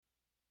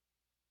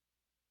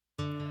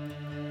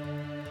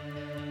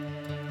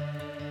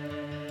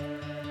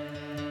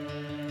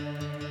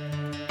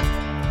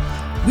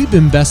We've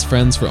been best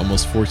friends for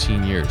almost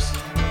 14 years.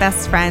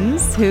 Best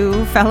friends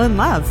who fell in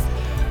love.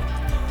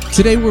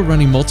 Today we're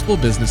running multiple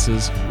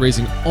businesses,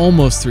 raising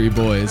almost 3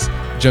 boys,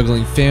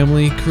 juggling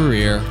family,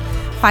 career,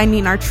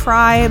 Finding our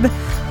tribe,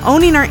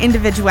 owning our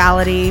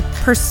individuality,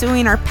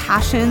 pursuing our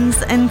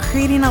passions, and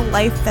creating a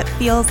life that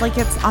feels like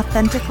it's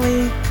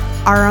authentically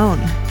our own.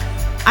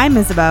 I'm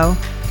Isabeau.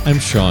 I'm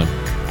Sean.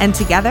 And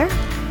together,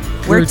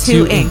 we're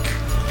 2 Inc.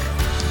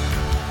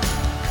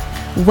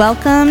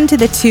 Welcome to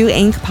the 2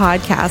 Inc.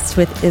 podcast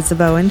with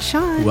Isabeau and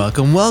Sean.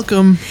 Welcome,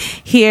 welcome.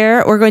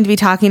 Here, we're going to be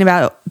talking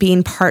about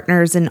being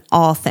partners in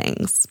all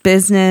things: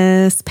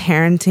 business,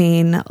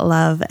 parenting,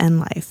 love, and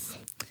life.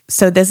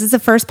 So this is the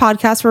first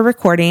podcast we're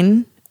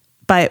recording,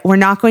 but we're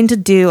not going to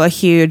do a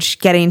huge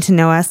getting to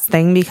know us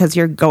thing because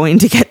you're going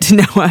to get to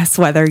know us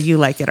whether you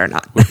like it or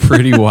not. We're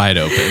pretty wide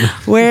open.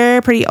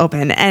 We're pretty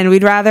open, and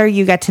we'd rather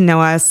you get to know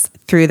us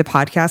through the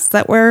podcast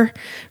that we're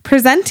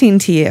presenting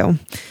to you.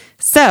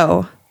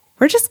 So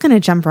we're just going to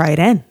jump right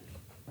in.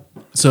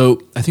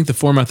 So I think the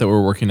format that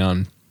we're working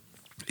on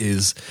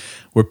is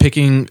we're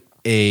picking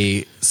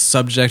a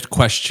subject,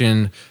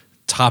 question,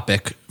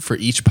 topic for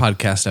each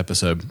podcast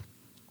episode.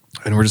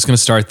 And we're just going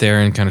to start there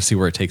and kind of see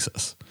where it takes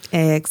us.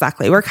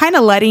 Exactly. We're kind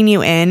of letting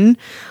you in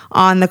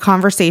on the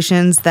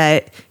conversations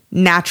that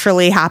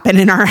naturally happen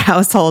in our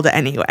household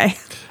anyway.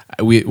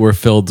 We're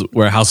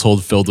a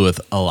household filled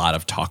with a lot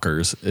of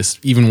talkers.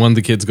 Even when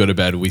the kids go to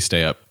bed, we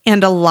stay up.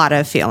 And a lot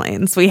of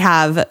feelings. We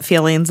have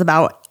feelings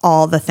about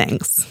all the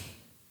things.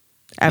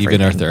 Everything.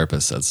 Even our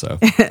therapist said so.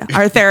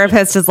 Our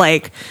therapist is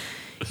like,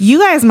 you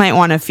guys might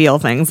want to feel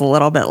things a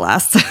little bit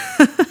less.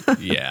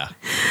 Yeah.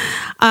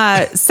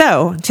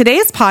 So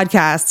today's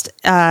podcast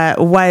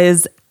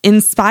was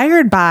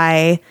inspired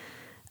by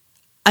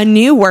a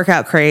new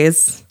workout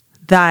craze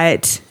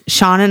that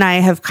Sean and I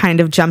have kind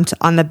of jumped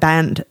on the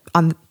bandwagon.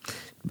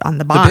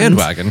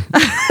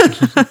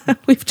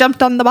 We've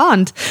jumped on the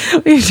bond.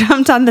 We've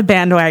jumped on the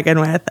bandwagon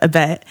with a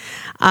bit.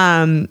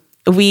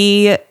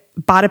 We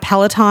bought a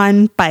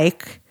Peloton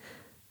bike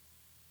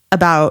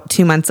about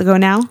 2 months ago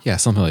now. Yeah,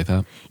 something like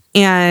that.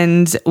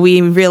 And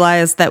we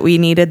realized that we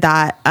needed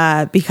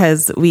that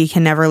because we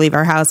can never leave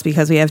our house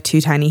because we have 2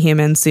 tiny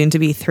humans, soon to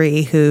be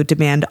 3, who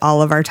demand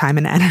all of our time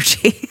and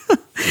energy.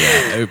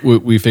 Yeah,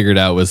 what we figured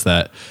out was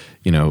that,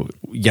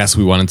 yes,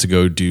 we wanted to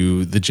go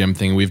do the gym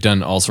thing. We've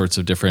done all sorts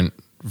of different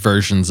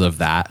versions of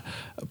that,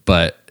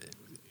 but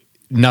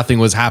nothing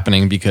was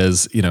happening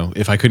because,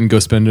 if I couldn't go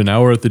spend an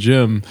hour at the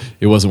gym,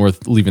 it wasn't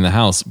worth leaving the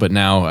house. But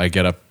now I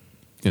get up,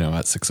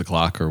 at 6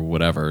 o'clock or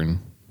whatever and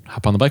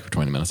hop on the bike for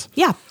 20 minutes.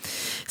 Yeah.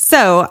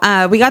 So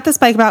we got this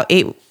bike about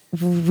 8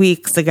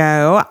 weeks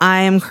ago.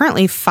 I am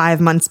currently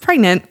 5 months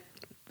pregnant.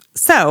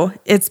 So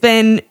it's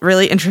been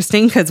really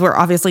interesting because we're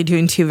obviously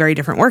doing 2 very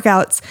different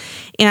workouts.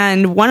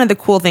 And one of the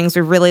cool things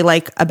we really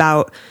like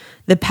about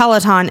the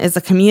Peloton is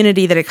the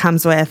community that it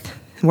comes with.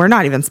 We're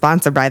not even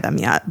sponsored by them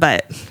yet,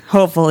 but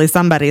hopefully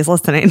somebody's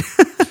listening.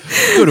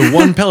 Go to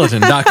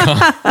onepeloton.com.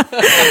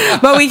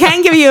 But we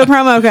can give you a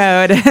promo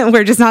code.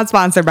 We're just not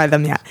sponsored by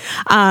them yet.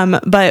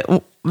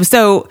 But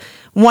so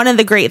one of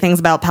the great things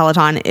about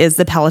Peloton is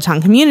the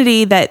Peloton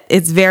community that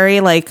it's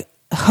very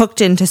hooked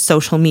into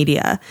social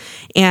media.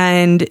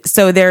 And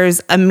so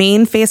there's a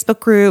main Facebook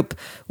group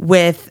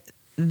with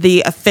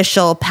the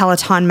official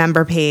Peloton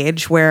member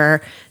page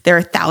where there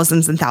are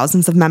thousands and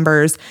thousands of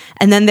members.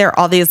 And then there are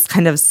all these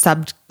kind of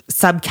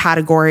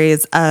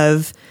subcategories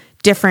of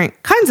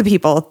different kinds of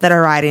people that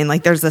are riding.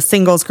 Like there's a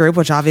singles group,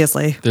 which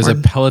obviously there's a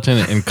Peloton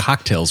and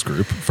cocktails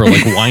group for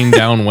wind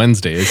down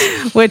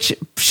Wednesdays, which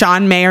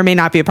Sean may or may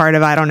not be a part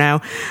of. I don't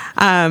know.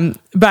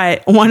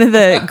 But one of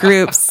the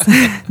groups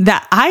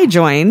that I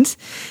joined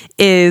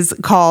is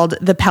called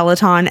the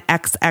Peloton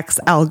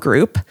XXL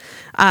group,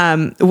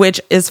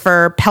 which is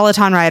for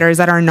Peloton riders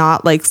that are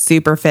not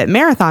super fit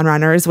marathon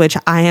runners, which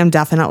I am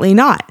definitely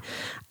not.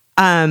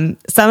 Some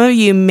of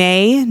you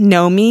may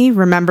know me,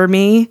 remember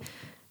me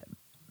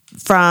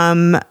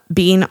from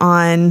being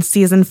on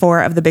season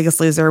 4 of The Biggest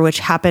Loser, which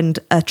happened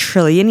a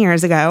trillion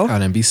years ago.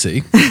 On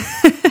NBC.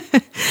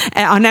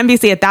 On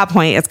NBC at that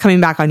point. It's coming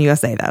back on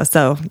USA though.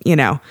 So,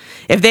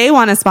 if they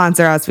want to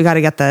sponsor us, we got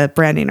to get the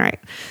branding right.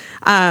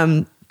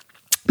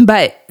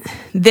 But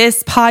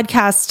this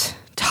podcast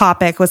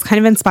topic was kind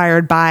of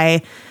inspired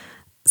by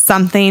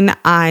something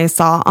I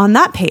saw on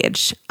that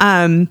page.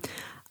 I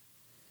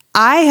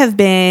have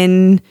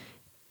been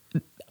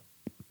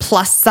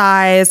plus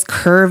size,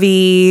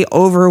 curvy,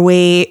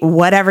 overweight,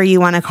 whatever you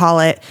want to call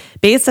it,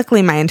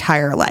 basically my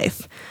entire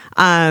life.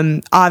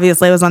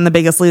 Obviously I was on The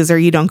Biggest Loser.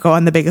 You don't go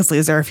on The Biggest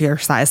Loser if you're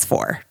size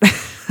 4.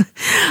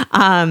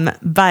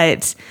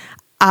 But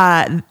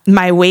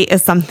my weight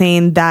is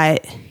something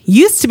that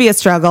used to be a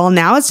struggle.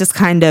 Now it's just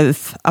kind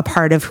of a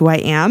part of who I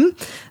am.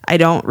 I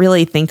don't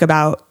really think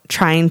about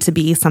trying to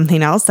be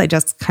something else. I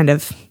just kind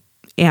of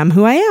am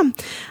who I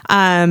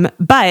am.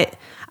 But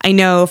I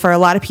know for a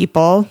lot of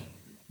people,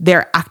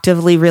 they're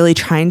actively really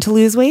trying to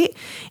lose weight.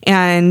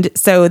 And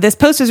so this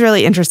post is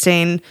really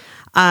interesting.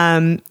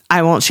 I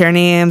won't share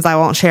names. I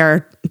won't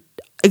share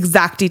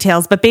exact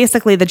details, but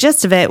basically the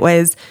gist of it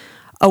was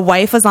a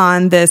wife was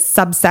on this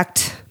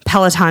subsect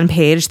Peloton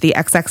page, the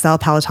XXL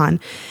Peloton,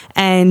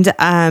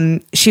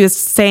 and she was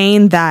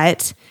saying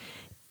that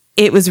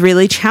it was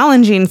really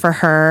challenging for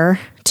her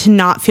to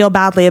not feel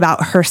badly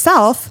about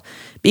herself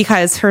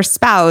because her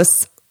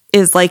spouse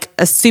is like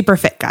a super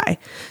fit guy,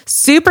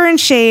 super in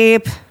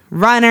shape,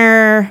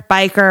 runner,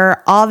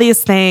 biker, all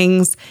these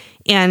things.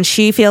 And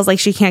she feels like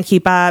she can't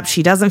keep up.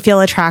 She doesn't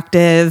feel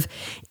attractive.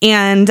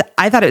 And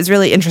I thought it was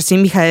really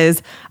interesting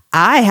because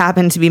I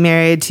happen to be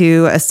married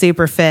to a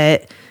super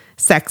fit,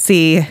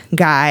 sexy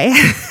guy.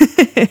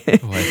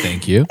 Why,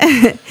 thank you.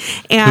 And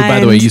who, by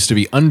the way, used to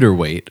be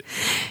underweight.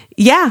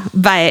 Yeah,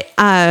 but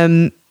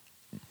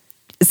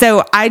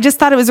so I just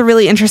thought it was a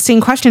really interesting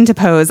question to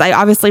pose. I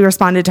obviously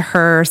responded to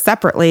her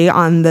separately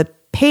on the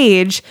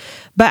page,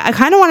 but I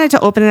kind of wanted to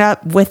open it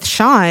up with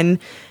Sean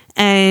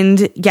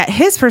and get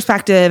his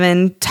perspective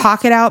and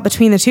talk it out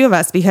between the two of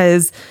us,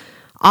 because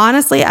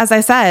honestly, as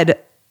I said,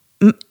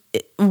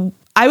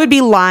 I would be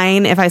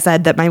lying if I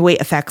said that my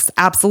weight affects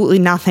absolutely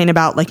nothing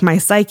about like my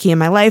psyche and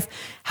my life.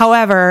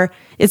 However,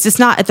 it's just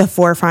not at the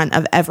forefront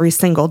of every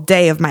single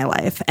day of my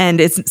life.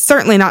 And it's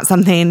certainly not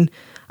something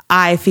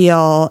I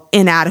feel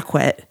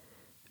inadequate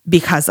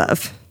because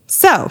of.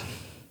 So,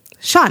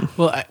 Sean.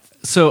 Well,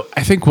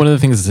 I think one of the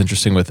things that's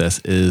interesting with this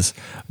is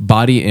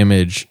body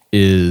image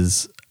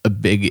is a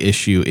big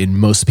issue in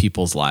most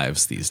people's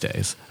lives these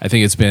days. I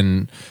think it's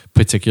been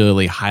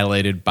particularly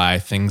highlighted by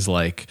things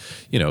like,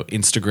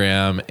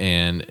 Instagram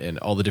and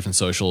all the different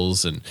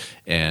socials and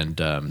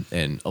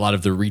a lot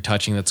of the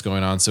retouching that's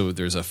going on. So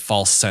there's a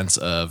false sense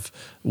of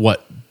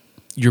what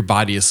your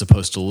body is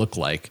supposed to look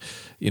like,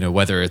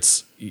 whether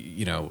it's,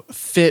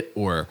 fit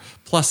or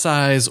plus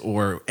size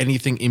or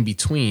anything in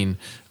between.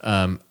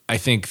 I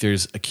think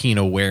there's a keen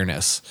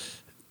awareness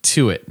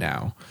to it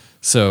now.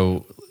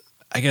 So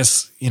I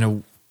guess,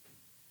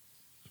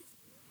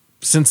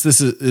 since this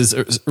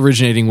is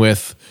originating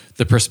with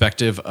the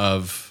perspective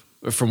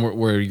from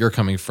where you're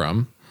coming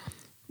from,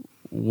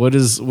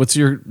 what's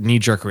your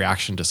knee-jerk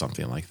reaction to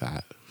something like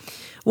that?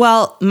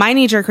 Well, my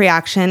knee-jerk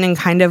reaction and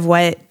kind of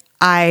what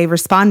I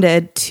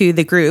responded to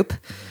the group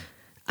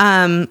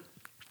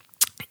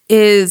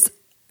is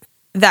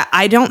that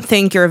I don't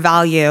think your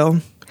value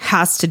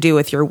has to do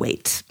with your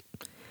weight.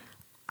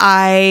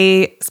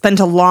 I spent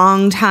a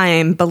long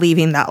time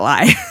believing that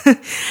lie.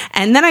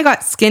 And then I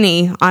got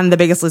skinny on The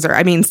Biggest Loser.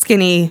 I mean,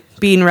 skinny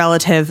being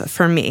relative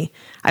for me.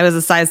 I was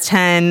a size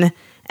 10,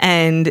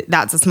 and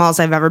that's the smallest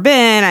I've ever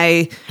been.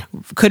 I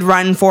could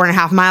run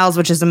 4.5 miles,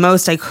 which is the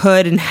most I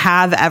could and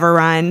have ever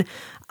run.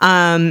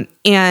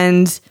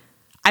 And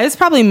I was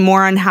probably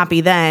more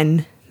unhappy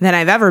then than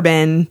I've ever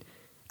been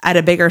at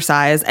a bigger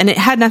size. And it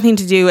had nothing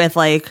to do with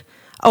like,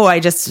 oh, I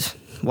just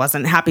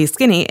wasn't happy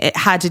skinny. It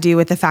had to do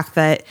with the fact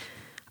that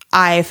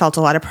I felt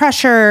a lot of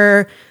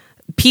pressure.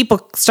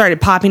 People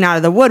started popping out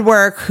of the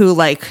woodwork who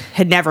like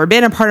had never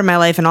been a part of my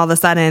life, and all of a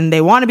sudden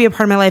they want to be a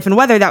part of my life. And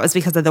whether that was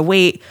because of the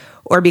weight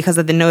or because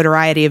of the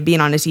notoriety of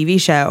being on a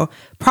TV show,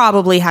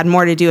 probably had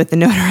more to do with the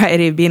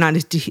notoriety of being on a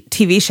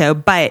TV show.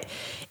 But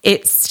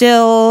it's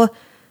still,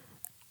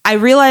 I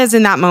realized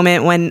in that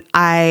moment when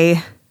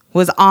I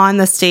was on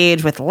the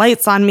stage with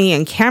lights on me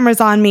and cameras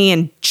on me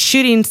and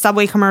shooting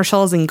Subway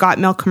commercials and Got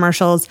Milk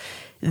commercials,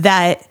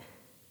 that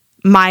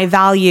my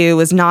value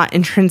was not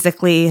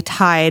intrinsically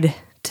tied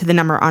to the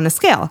number on a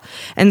scale.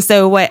 And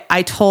so what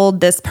I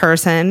told this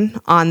person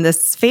on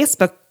this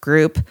Facebook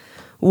group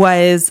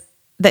was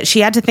that she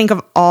had to think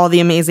of all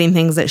the amazing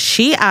things that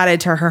she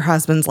added to her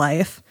husband's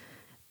life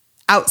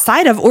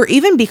outside of, or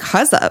even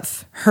because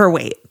of, her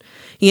weight.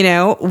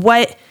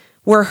 What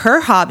were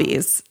her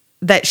hobbies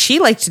that she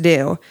liked to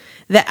do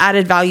that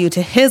added value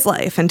to his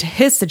life and to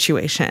his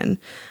situation?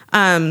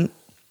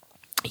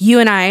 You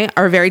and I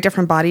are very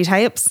different body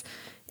types.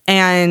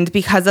 And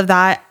because of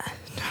that,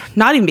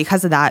 not even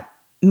because of that,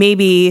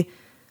 maybe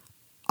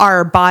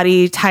our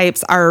body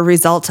types are a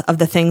result of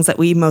the things that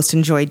we most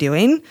enjoy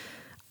doing.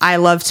 I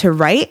love to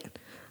write.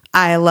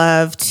 I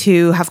love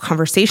to have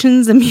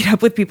conversations and meet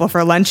up with people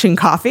for lunch and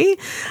coffee.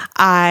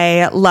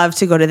 I love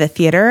to go to the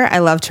theater. I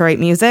love to write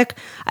music.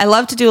 I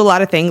love to do a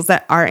lot of things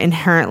that are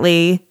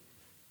inherently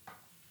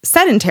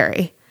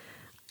sedentary.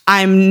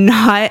 I'm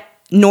not,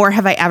 nor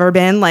have I ever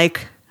been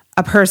like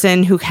a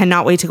person who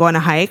cannot wait to go on a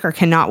hike or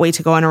cannot wait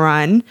to go on a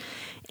run.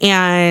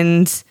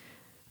 And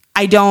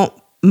I don't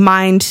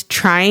mind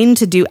trying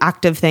to do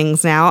active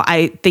things now.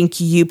 I think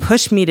you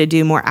push me to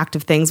do more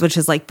active things, which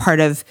is like part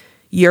of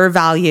your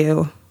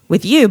value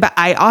with you. But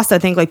I also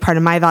think like part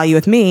of my value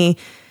with me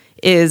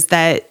is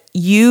that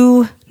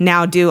you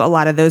now do a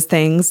lot of those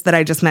things that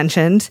I just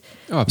mentioned.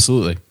 Oh,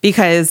 absolutely.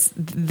 Because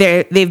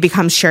they've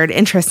become shared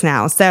interests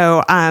now.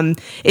 So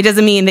it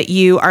doesn't mean that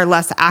you are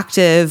less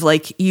active.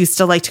 Like you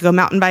still like to go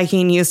mountain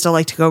biking. You still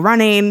like to go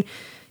running.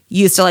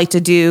 You still like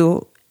to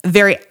do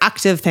very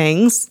active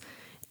things.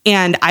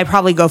 And I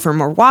probably go for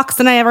more walks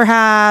than I ever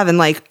have. And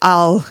like,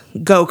 I'll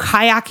go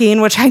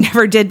kayaking, which I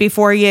never did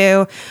before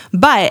you.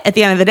 But at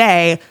the end of the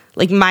day,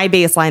 like my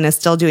baseline is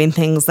still doing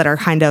things that are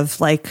kind of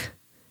like,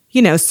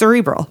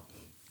 cerebral.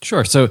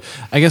 Sure. So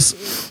I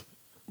guess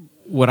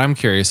what I'm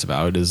curious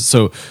about is,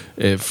 so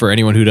for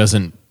anyone who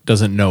doesn't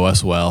know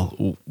us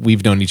well,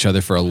 we've known each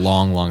other for a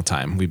long, long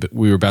time.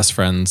 We were best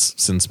friends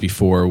since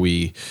before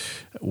we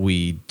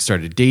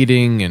started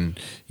dating, and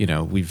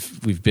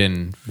we've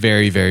been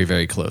very, very,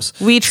 very close.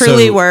 We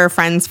truly were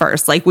friends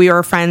first. Like, we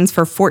were friends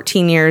for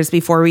 14 years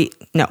before we've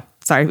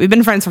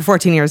been friends for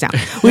 14 years now.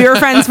 We were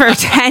friends for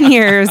 10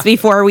 years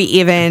before we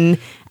even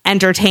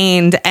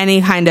entertained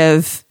any kind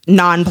of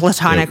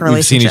non-platonic relationship.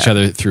 We've seen each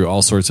other through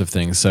all sorts of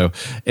things. So,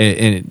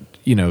 and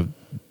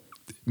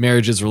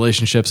marriages,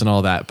 relationships, and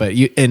all that.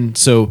 And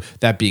so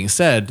that being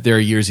said, there are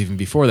years even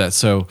before that.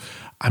 So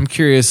I'm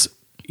curious,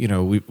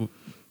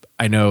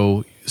 I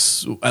know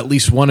at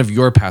least one of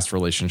your past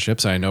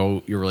relationships. I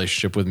know your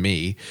relationship with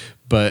me,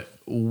 but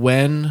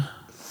when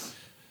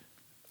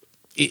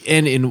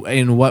and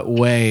in what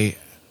way,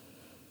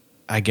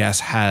 I guess,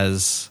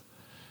 has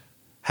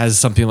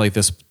something like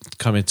this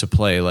come into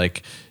play?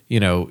 Like,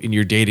 in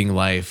your dating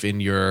life,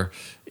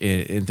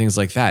 in things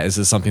like that, is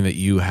this something that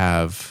you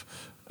have,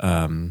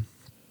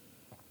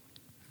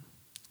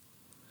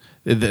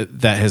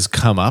 that has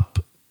come up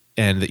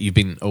and that you've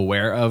been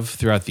aware of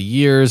throughout the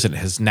years and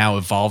has now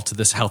evolved to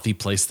this healthy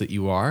place that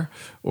you are?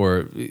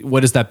 Or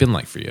what has that been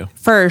like for you?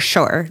 For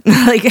sure.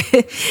 Like,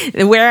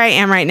 where I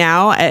am right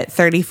now at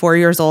 34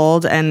 years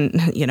old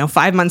and,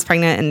 5 months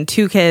pregnant and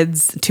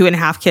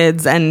 2.5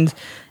 kids, and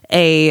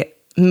a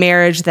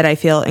marriage that I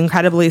feel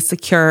incredibly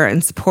secure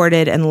and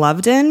supported and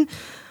loved in.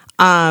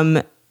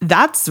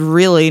 That's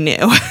really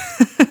new.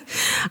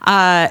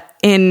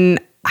 In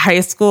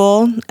high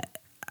school,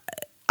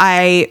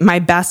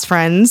 my best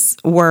friends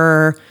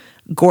were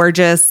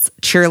gorgeous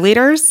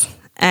cheerleaders,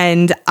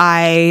 and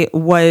I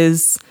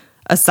was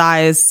a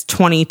size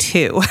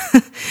 22.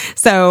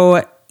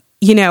 So,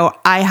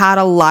 I had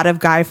a lot of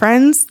guy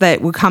friends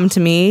that would come to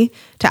me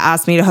to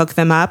ask me to hook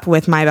them up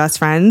with my best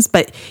friends,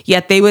 but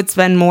yet they would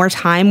spend more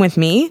time with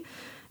me,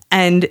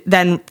 and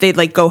then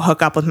they'd go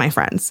hook up with my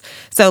friends.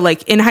 So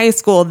in high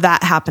school,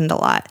 that happened a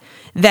lot.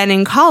 Then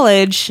in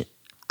college,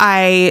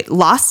 I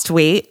lost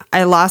weight.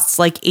 I lost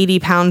 80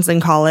 pounds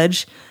in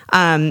college,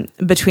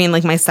 between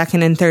my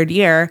second and third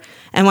year.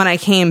 And when I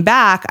came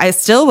back, I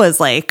still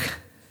was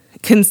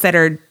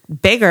considered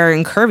bigger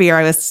and curvier.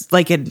 I was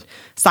in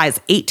size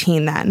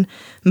 18 then,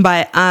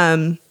 but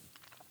I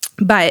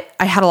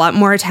had a lot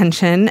more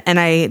attention and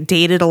I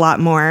dated a lot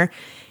more.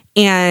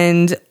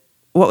 And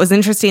what was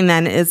interesting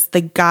then is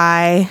the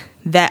guy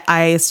that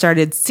I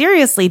started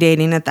seriously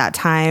dating at that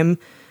time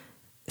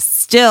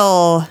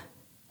still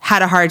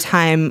had a hard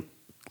time,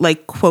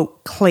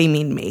 quote,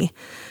 claiming me.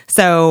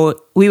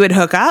 So we would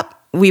hook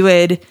up.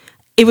 It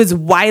was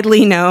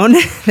widely known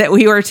that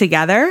we were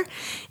together.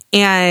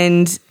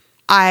 And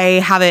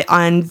I have it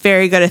on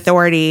very good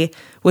authority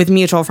with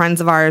mutual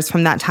friends of ours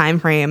from that time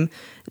frame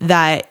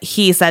that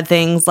he said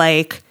things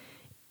like,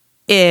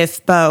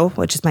 if Bo,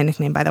 which is my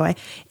nickname, by the way,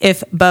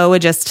 if Bo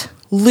would just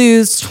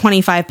lose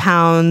 25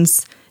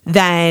 pounds,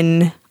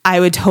 then I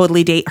would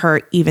totally date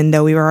her, even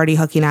though we were already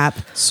hooking up.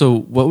 So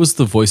what was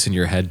the voice in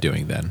your head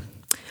doing then?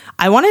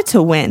 I wanted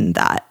to win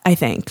that, I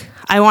think.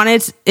 I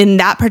wanted, in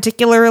that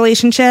particular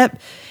relationship,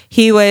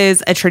 he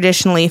was a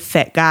traditionally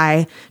fit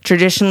guy,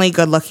 traditionally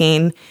good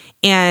looking.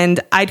 And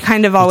I'd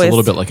kind of always... It's a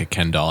little bit like a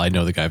Ken doll. I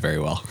know the guy very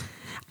well.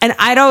 And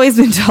I'd always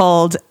been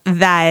told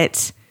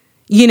that,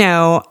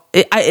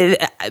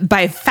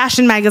 by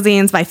fashion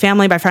magazines, by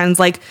family, by friends,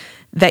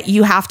 that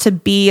you have to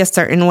be a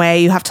certain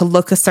way, you have to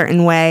look a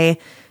certain way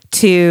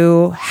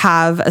to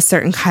have a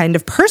certain kind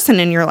of person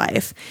in your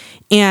life.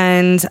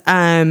 And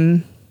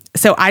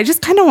so I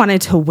just kind of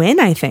wanted to win,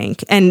 I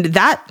think. And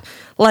that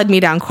led me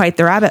down quite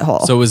the rabbit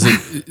hole. So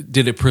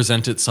did it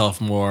present itself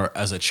more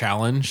as a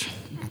challenge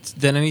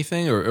than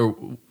anything? Or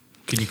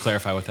can you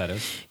clarify what that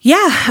is? Yeah.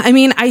 I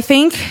mean, I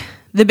think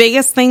the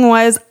biggest thing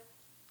was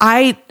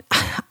I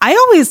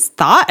always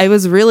thought I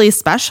was really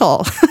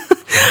special.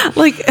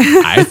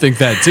 I think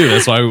that too.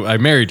 That's why I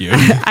married you.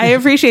 I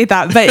appreciate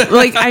that. But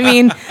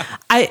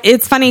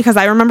it's funny because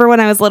I remember when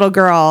I was a little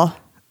girl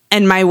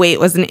and my weight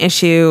was an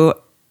issue,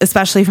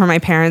 especially for my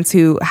parents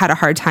who had a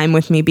hard time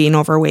with me being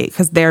overweight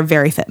because they're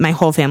very fit. My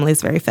whole family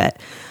is very fit.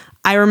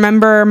 I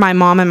remember my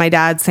mom and my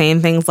dad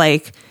saying things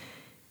like,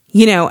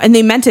 and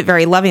they meant it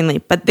very lovingly,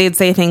 but they'd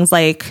say things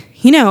like,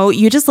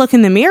 you just look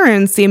in the mirror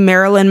and see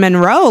Marilyn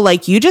Monroe.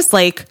 You just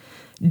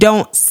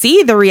don't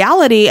see the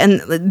reality.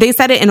 And they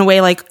said it in a way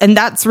and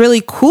that's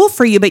really cool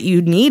for you, but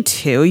you need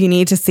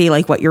to see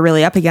what you're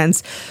really up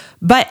against.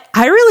 But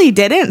I really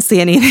didn't see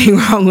anything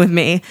wrong with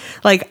me.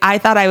 I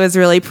thought I was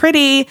really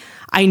pretty.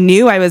 I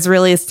knew I was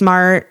really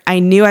smart. I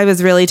knew I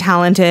was really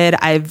talented.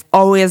 I've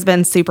always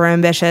been super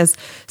ambitious.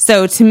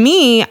 So to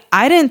me,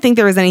 I didn't think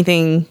there was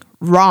anything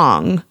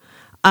wrong.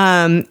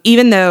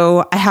 Even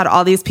though I had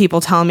all these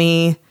people tell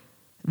me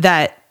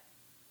that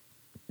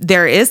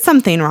there is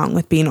something wrong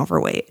with being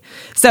overweight.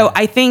 So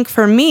I think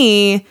for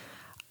me,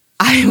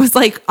 I was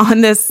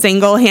on this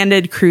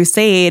single-handed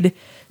crusade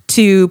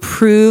to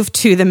prove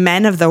to the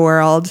men of the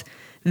world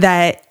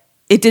that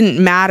it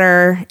didn't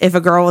matter if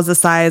a girl was a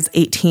size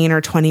 18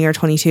 or 20 or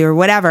 22 or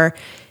whatever.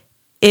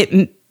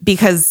 It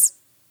because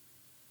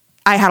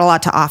I had a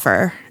lot to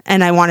offer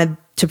and I wanted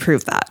to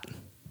prove that.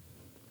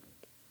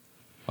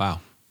 Wow.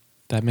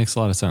 That makes a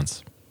lot of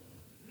sense.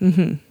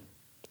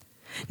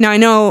 Now, I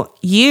know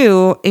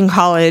you in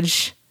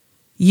college,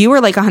 you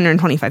were like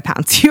 125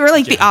 pounds. You were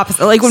like the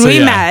opposite. Like when we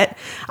met,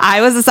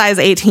 I was a size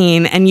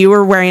 18 and you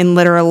were wearing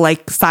literal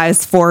like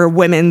size 4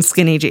 women's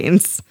skinny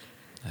jeans.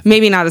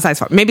 Maybe not a size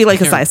 4, maybe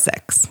like a size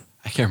 6.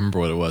 I can't remember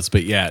what it was,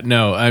 but yeah,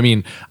 no, I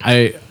mean,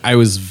 I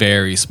was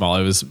very small.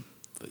 I was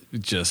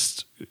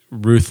just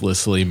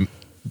ruthlessly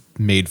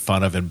made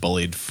fun of and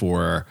bullied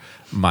for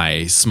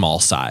my small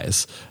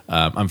size.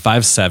 I'm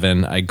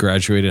 5'7". I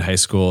graduated high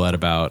school at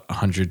about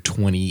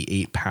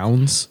 128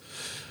 pounds,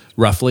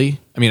 roughly.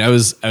 I mean, I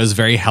was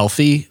very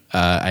healthy.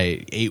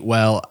 I ate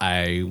well.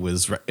 I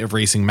was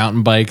racing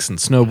mountain bikes and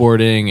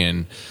snowboarding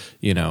and,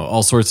 you know,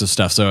 all sorts of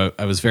stuff. So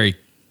I was very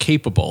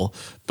capable,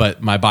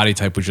 but my body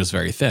type was just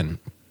very thin.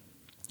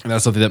 And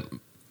that's something that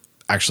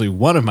actually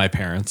one of my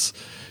parents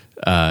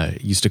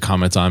used to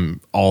comment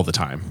on all the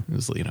time. It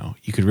was, you know,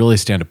 you could really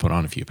stand to put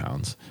on a few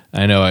pounds.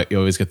 I know you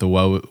always get the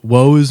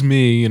woe is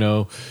me, you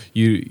know,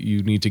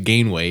 you need to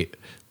gain weight.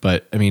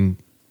 But I mean,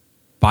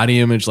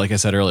 body image, like I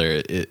said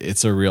earlier,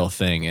 it's a real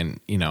thing. And,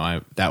 you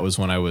know, that was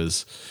when I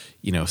was,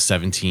 you know,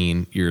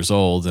 17 years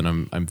old, and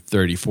I'm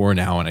 34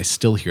 now, and I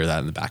still hear that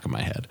in the back of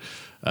my head.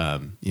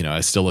 You know, I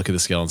still look at the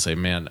scale and say,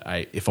 man,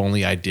 if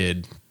only I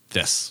did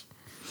this,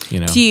 you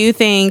know. Do you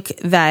think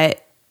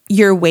that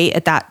your weight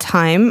at that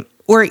time,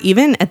 or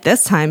even at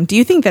this time, do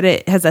you think that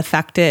it has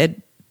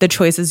affected the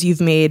choices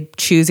you've made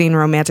choosing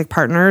romantic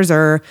partners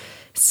or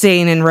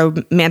staying in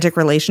romantic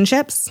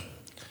relationships?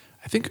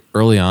 I think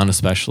early on,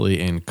 especially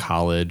in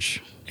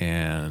college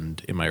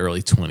and in my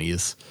early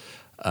 20s,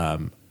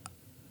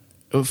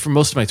 for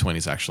most of my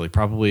 20s, actually,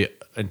 probably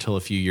until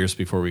a few years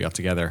before we got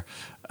together.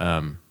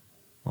 Well,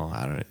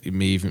 I don't know,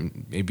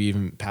 maybe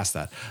even past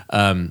that.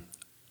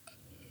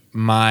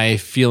 My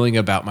feeling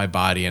about my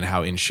body and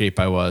how in shape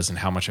I was and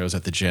how much I was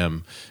at the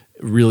gym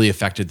really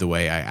affected the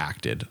way I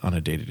acted on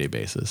a day-to-day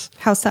basis.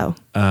 How so?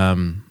 I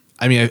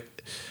mean,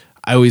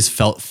 I always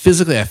felt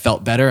physically, I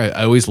felt better.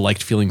 I always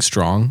liked feeling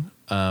strong.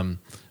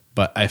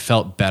 But I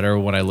felt better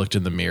when I looked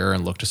in the mirror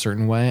and looked a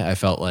certain way. I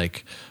felt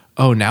like,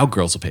 oh, now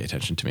girls will pay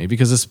attention to me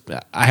because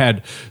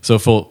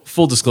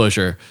full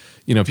disclosure,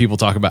 you know, people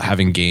talk about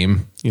having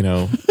game, you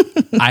know,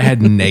 I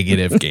had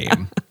negative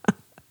game.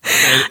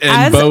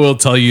 And Bo will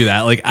tell you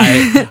that. Like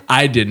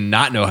I did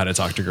not know how to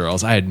talk to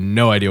girls. I had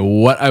no idea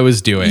what I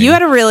was doing. You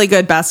had a really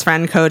good best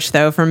friend coach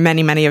though for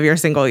many, many of your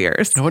single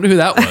years. I wonder who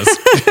that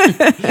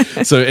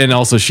was. So, and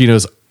also she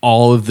knows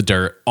all of the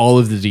dirt, all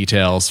of the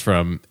details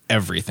from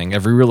everything,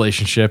 every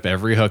relationship,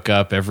 every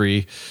hookup,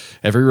 every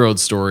road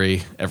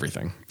story,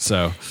 everything.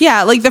 So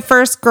yeah, like the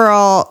first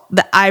girl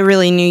that I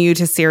really knew you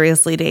to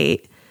seriously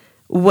date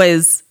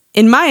was,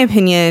 in my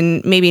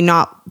opinion, maybe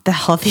not the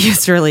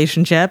healthiest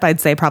relationship.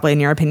 I'd say probably in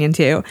your opinion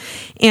too.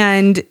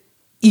 And,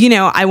 you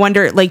know, I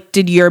wonder, like,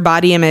 did your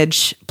body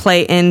image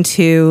play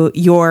into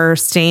your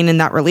staying in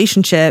that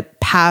relationship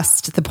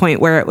past the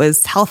point where it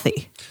was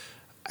healthy?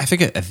 I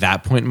think at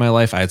that point in my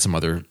life, I had some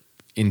other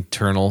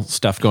internal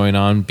stuff going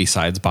on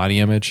besides body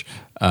image,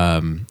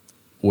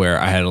 where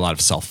I had a lot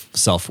of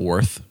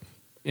self-worth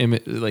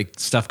like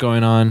stuff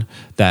going on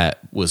that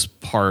was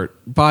part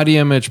body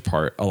image,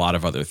 part a lot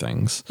of other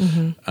things.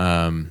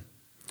 Mm-hmm.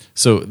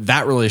 So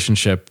that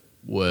relationship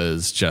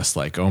was just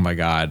like, oh my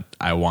God,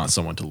 I want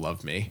someone to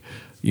love me,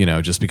 you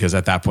know, just because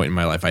at that point in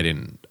my life, I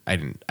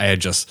had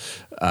just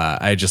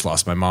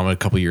lost my mom a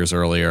couple years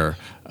earlier,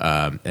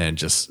 and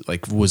just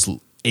like was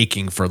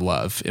aching for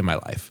love in my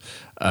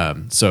life.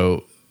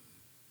 So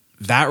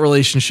that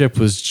relationship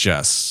was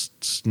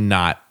just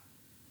not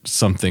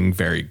something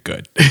very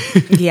good.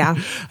 Yeah.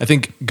 I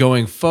think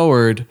going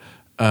forward,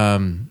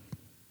 you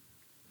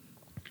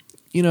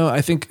know,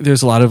 I think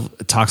there's a lot of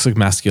toxic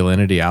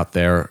masculinity out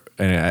there.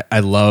 And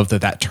I love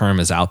that term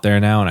is out there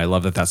now. And I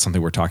love that that's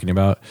something we're talking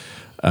about,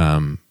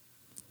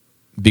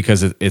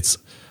 because it's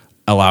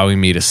allowing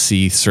me to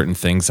see certain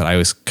things that I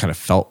always kind of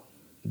felt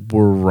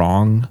were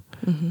wrong.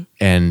 Mm-hmm.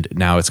 And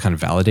now it's kind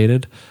of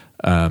validated,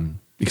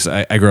 because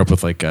I grew up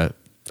with like a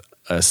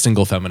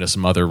single feminist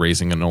mother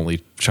raising an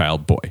only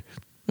child boy,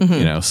 mm-hmm.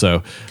 you know?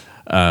 So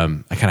I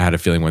kind of had a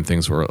feeling when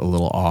things were a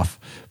little off,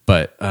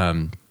 but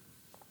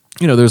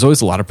you know, there's always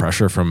a lot of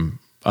pressure from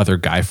other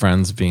guy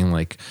friends being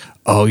like,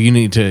 oh, you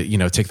need to, you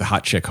know, take the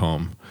hot chick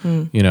home,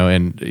 you know,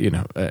 and, you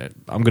know,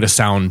 I'm going to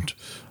sound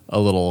a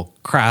little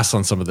crass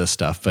on some of this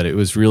stuff, but it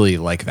was really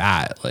like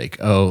that, like,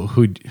 oh,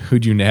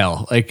 who'd you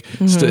nail? Like,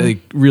 mm-hmm. Like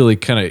really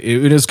kind of,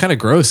 it was kind of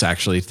gross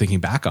actually thinking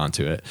back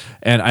onto it.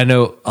 And I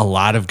know a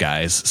lot of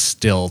guys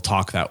still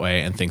talk that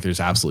way and think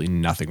there's absolutely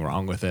nothing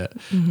wrong with it.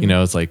 Mm-hmm. You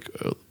know, it's like,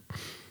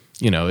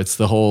 you know, it's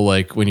the whole,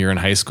 like when you're in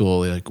high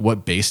school, like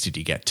what base did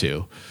you get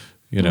to?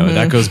 You know, mm-hmm.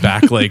 that goes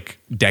back like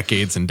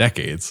decades and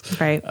decades.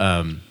 Right.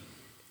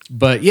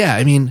 But yeah,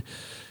 I mean,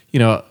 you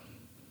know,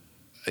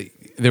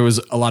 there was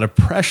a lot of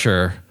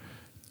pressure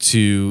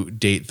to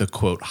date the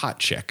quote hot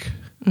chick,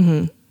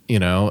 mm-hmm. you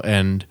know,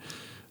 and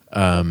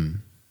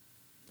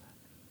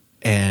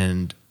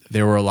And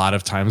there were a lot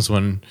of times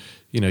when,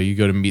 you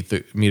go to meet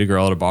a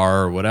girl at a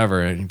bar or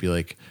whatever, and you'd be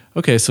like,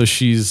 okay, so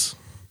she's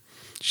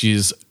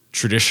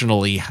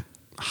traditionally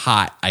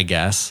hot, I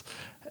guess.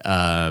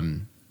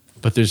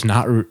 But there's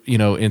not,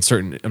 in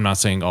certain, I'm not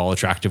saying all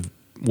attractive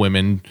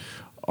women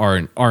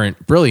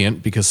aren't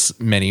brilliant, because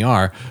many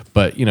are,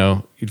 but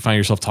you'd find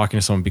yourself talking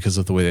to someone because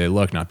of the way they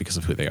look, not because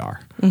of who they are.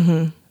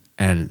 Mm-hmm.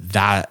 And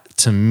that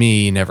to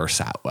me never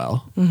sat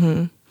well.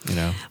 Mm-hmm.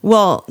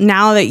 Well,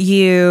 now that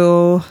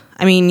you've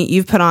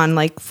put on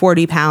like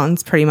 40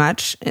 pounds pretty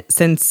much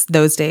since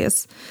those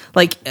days,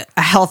 like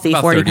a healthy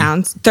about 40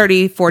 pounds,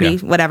 30, 40, yeah.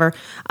 Whatever.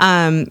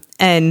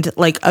 And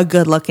like a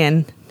good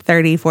looking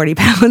 30, 40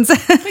 pounds.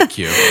 Thank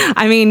you.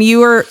 I mean,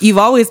 you've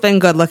always been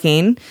good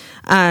looking.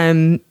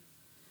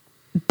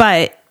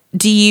 But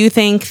do you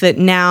think that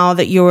now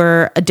that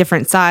you're a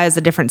different size,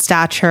 a different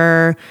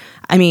stature,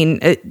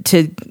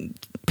 to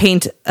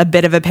paint a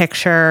bit of a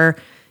picture,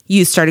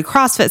 you started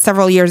CrossFit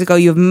several years ago.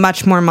 You have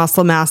much more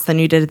muscle mass than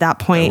you did at that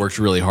point. I worked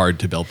really hard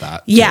to build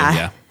that. Yeah. So,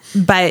 yeah.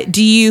 But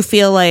do you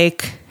feel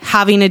like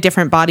having a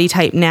different body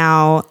type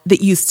now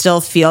that you still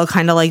feel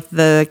kind of like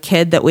the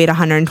kid that weighed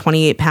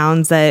 128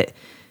 pounds that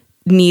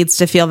needs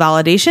to feel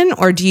validation?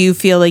 Or do you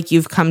feel like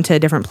you've come to a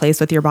different place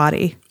with your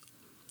body?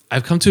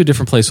 I've come to a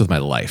different place with my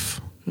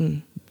life.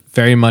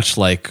 Very much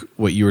like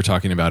what you were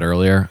talking about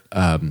earlier.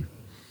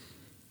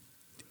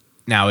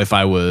 Now, if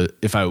I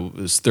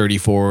was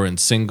 34 and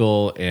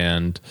single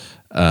and,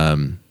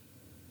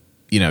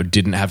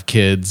 didn't have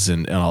kids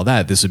and all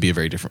that, this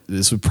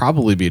would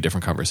probably be a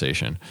different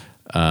conversation.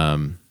 Or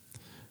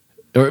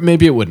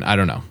maybe it wouldn't, I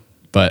don't know.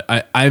 But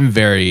I'm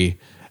very,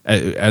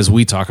 as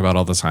we talk about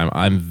all the time,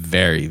 I'm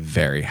very,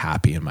 very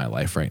happy in my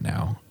life right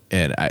now.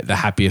 And the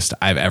happiest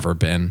I've ever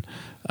been.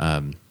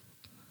 I'm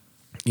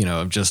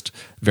just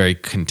very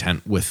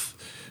content with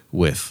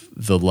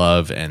the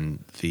love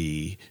and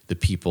the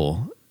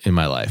people in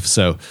my life.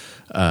 So,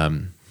 I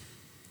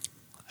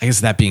guess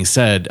that being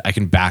said, I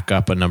can back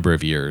up a number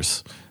of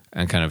years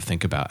and kind of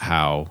think about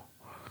how,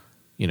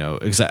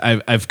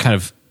 I've kind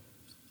of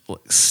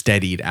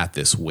steadied at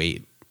this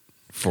weight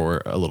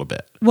for a little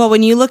bit. Well,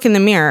 when you look in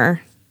the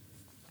mirror,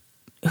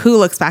 who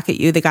looks back at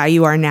you? The guy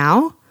you are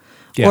now?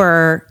 Yeah.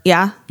 Or,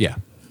 yeah? Yeah.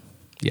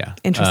 Yeah.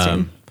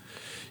 Interesting.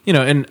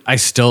 And I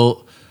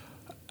still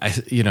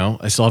have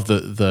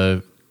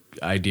the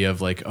idea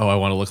of like, oh, I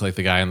want to look like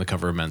the guy on the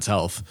cover of Men's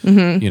Health,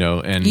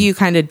 and you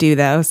kind of do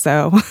though.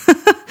 So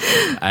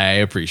I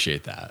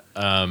appreciate that.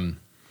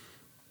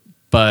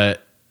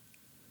 But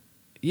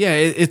yeah,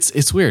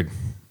 it's weird.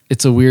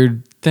 It's a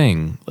weird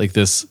thing like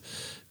this.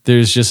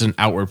 There's just an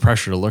outward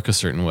pressure to look a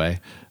certain way.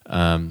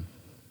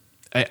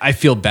 I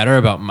feel better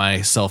about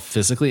myself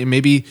physically, and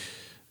maybe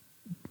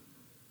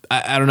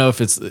I don't know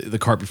if it's the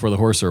cart before the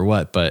horse or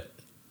what, but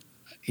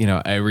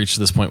I reached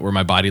this point where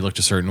my body looked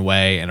a certain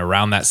way, and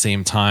around that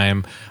same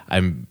time,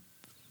 I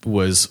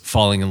was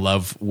falling in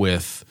love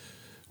with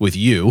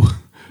you,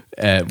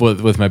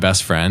 with my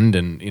best friend,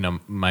 and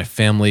my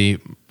family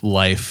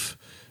life,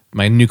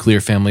 my nuclear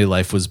family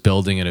life was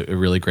building in a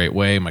really great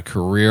way. My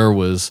career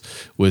was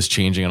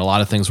changing, and a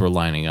lot of things were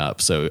lining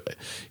up. So,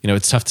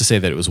 it's tough to say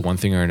that it was one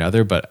thing or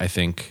another, but I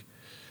think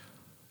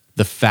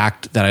the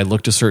fact that I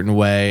looked a certain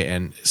way,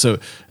 and so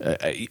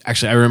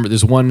actually, I remember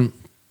there's one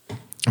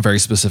very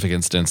specific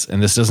instance,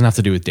 and this doesn't have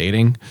to do with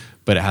dating,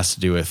 but it has to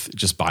do with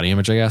just body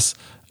image, I guess.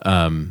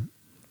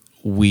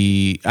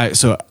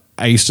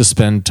 I used to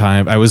spend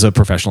time, I was a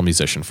professional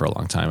musician for a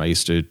long time. I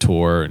used to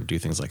tour and do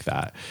things like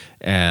that.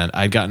 And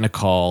I'd gotten a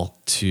call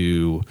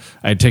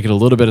I'd taken a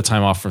little bit of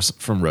time off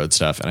from road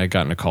stuff, and I'd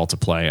gotten a call to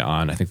play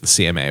on, I think, the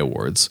CMA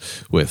Awards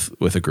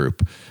with a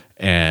group.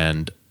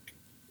 And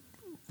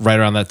right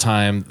around that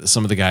time,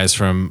 some of the guys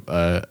from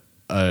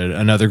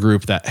another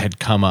group that had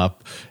come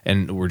up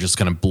and were just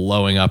kind of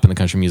blowing up in the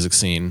country music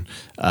scene,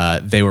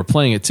 they were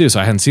playing it too. So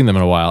I hadn't seen them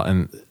in a while.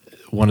 And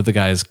one of the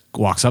guys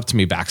walks up to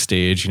me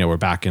backstage. We're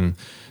back in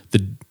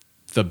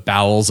the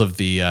bowels of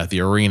the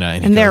arena.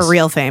 And they're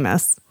real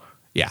famous.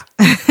 Yeah.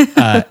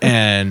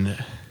 And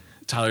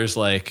Tyler's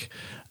like,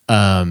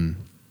 man,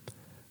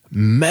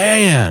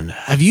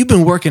 have you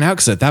been working out?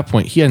 Because at that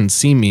point, he hadn't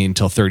seen me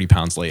until 30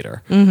 pounds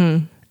later.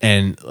 Mm-hmm.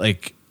 And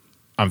like,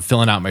 I'm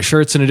filling out my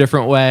shirts in a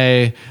different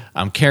way.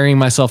 I'm carrying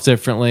myself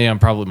differently.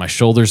 My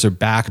shoulders are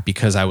back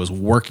because I was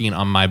working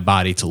on my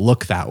body to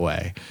look that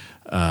way.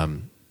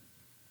 And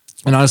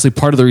honestly,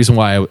 part of the reason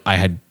why I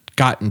had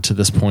gotten to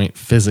this point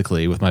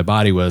physically with my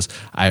body was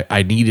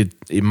I needed,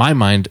 in my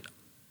mind,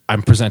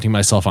 I'm presenting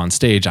myself on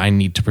stage. I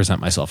need to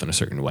present myself in a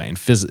certain way.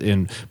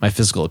 And my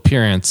physical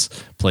appearance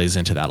plays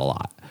into that a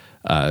lot.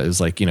 It was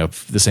like,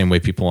 the same way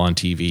people on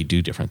TV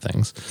do different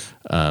things.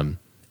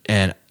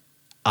 And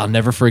I'll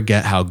never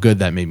forget how good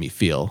that made me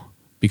feel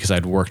because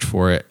I'd worked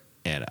for it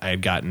and I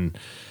had gotten,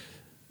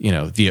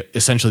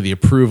 essentially the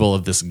approval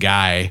of this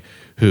guy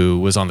who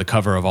was on the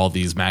cover of all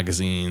these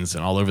magazines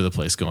and all over the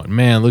place going,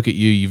 man, look at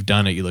you. You've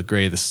done it. You look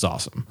great. This is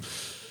awesome.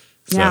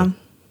 So, yeah.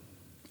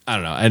 I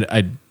don't know.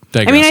 I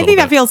think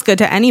that feels good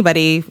to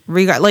anybody.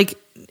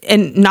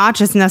 and not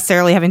just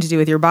necessarily having to do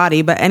with your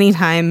body, but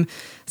anytime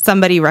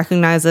somebody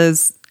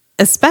recognizes,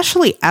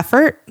 especially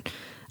effort.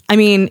 I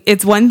mean,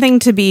 it's one thing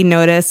to be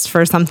noticed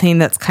for something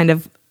that's kind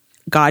of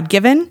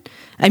God-given.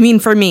 I mean,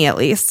 for me at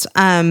least.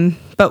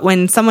 But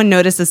when someone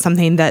notices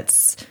something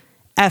that's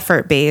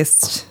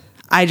effort-based,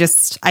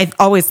 I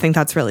always think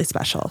that's really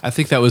special. I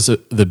think that was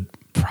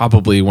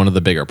probably one of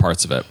the bigger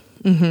parts of it.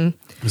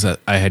 Was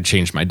that I had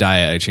changed my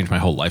diet, I changed my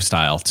whole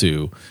lifestyle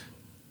to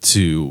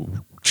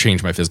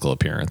change my physical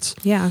appearance.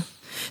 Yeah.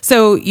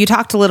 So you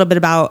talked a little bit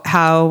about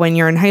how when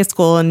you're in high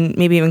school and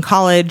maybe even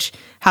college,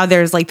 how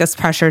there's like this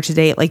pressure to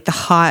date like the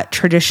hot,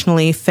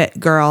 traditionally fit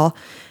girl.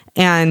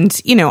 And,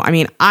 you know, I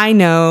mean, I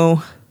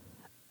know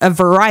a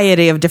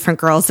variety of different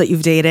girls that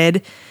you've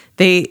dated.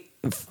 They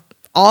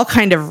all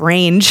kind of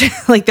range,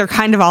 like they're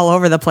kind of all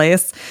over the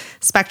place,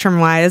 spectrum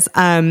wise.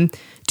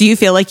 Do you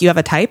feel like you have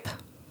a type?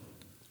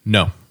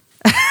 No.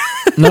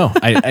 No,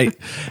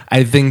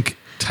 I think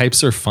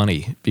types are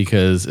funny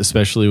because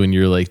especially when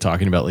you're like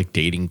talking about like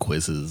dating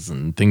quizzes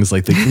and things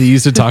like that you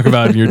used to talk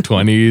about in your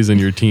 20s and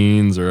your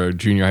teens or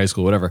junior high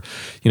school, whatever,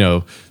 you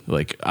know,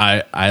 like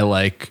I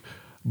like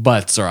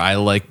butts or I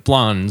like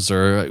blondes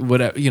or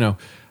whatever, you know,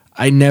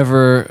 I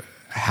never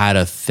had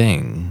a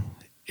thing.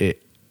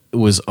 It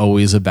was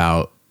always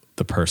about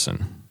the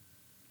person.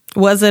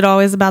 Was it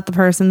always about the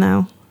person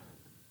though?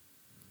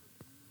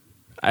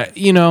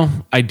 You know,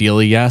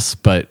 ideally, yes,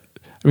 but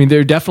I mean,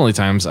 there are definitely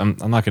times I'm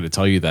not going to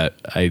tell you that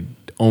I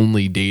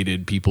only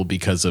dated people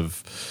because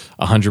of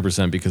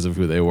 100% because of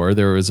who they were.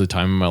 There was a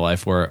time in my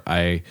life where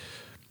I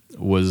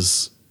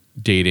was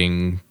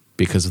dating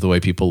because of the way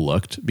people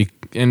looked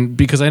and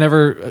because I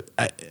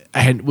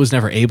was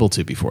never able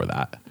to before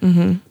that.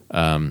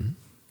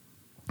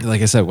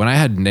 Like I said, when I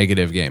had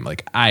negative game,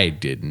 like I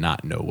did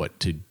not know what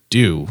to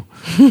do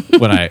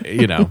when I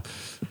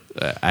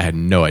had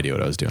no idea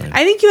what I was doing.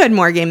 I think you had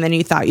more game than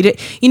you thought you did.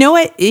 You know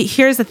what?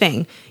 Here's the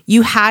thing.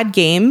 You had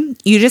game.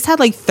 You just had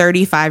like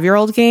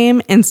 35-year-old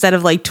game instead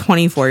of like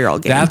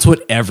 24-year-old game. That's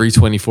what every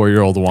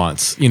 24-year-old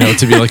wants, you know,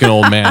 to be like an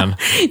old man.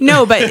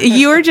 No, but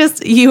you were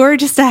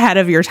just ahead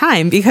of your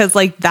time because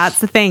like that's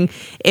the thing.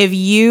 If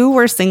you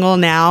were single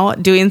now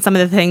doing some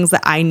of the things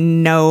that I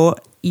know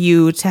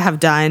you to have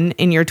done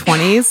in your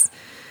 20s,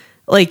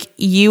 like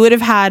you would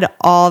have had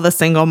all the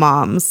single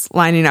moms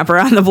lining up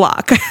around the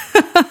block.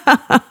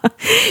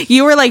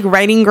 You were like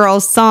writing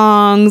girls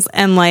songs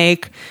and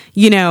like,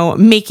 you know,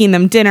 making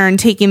them dinner and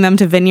taking them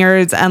to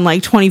vineyards, and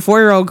like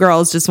 24-year-old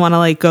girls just want to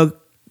like go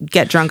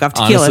get drunk off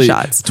tequila Honestly,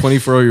 shots.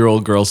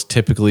 24-year-old girls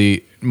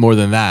typically more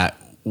than that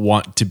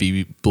want to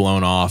be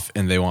blown off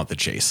and they want the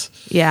chase.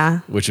 Yeah.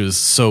 Which was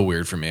so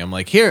weird for me. I'm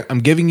like, here, I'm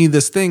giving you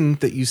this thing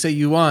that you say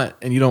you want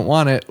and you don't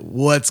want it.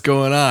 What's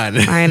going on?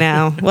 I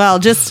know. Well,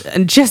 just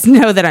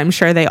know that I'm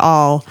sure they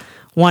all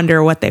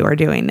wonder what they were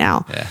doing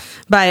now. Yeah.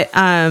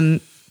 But,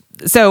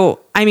 so,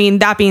 I mean,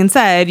 that being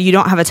said, you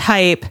don't have a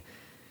type.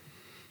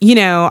 You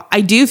know, I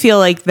do feel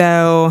like,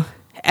 though,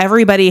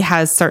 everybody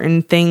has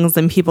certain things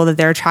and people that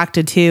they're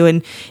attracted to.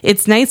 And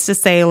it's nice to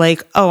say,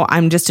 like, oh,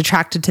 I'm just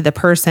attracted to the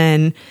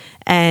person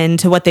and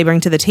to what they bring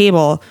to the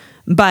table.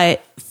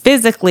 But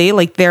physically,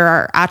 like, there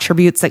are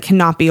attributes that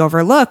cannot be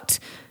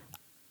overlooked.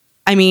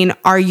 I mean,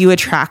 are you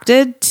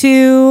attracted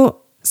to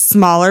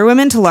smaller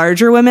women, to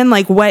larger women?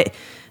 Like, what,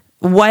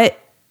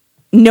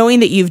 knowing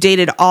that you've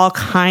dated all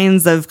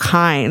kinds,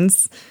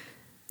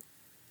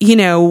 you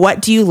know, what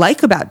do you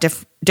like about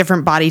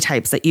different body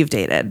types that you've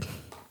dated?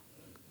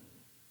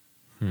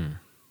 I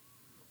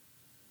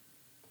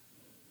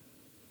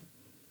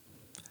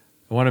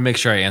want to make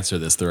sure I answer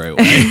this the right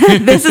way.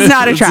 This is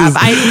not a trap.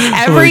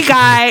 Every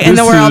guy in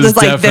the world is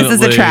like, this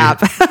is a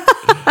trap.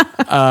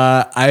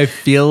 I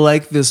feel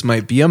like this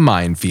might be a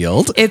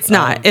minefield. It's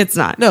not. It's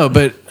not. No,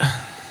 but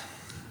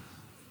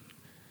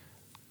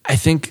I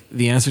think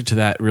the answer to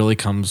that really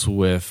comes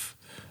with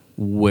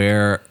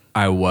where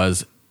I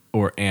was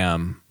or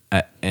am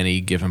at any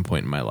given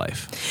point in my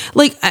life.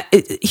 Like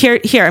here,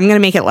 I'm going to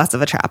make it less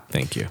of a trap.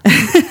 Thank you.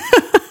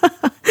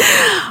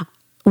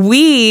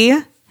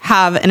 We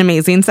have an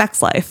amazing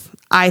sex life,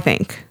 I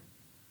think.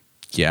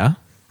 Yeah.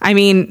 I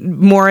mean,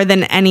 more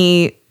than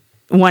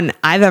anyone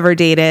I've ever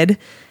dated,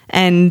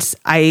 and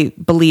I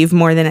believe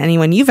more than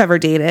anyone you've ever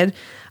dated.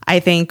 I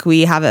think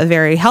we have a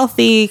very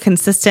healthy,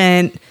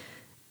 consistent,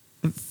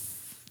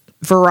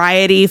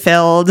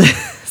 variety-filled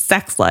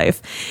sex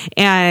life.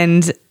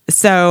 And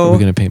so... Are we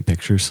going to paint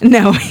pictures?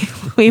 No,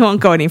 we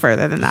won't go any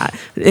further than that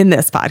in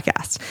this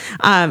podcast,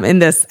 in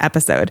this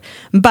episode.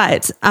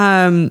 But,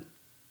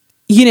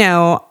 you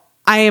know,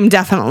 I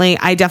definitely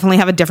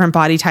have a different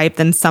body type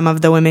than some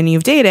of the women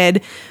you've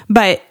dated.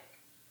 But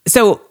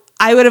so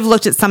I would have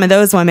looked at some of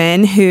those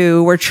women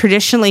who were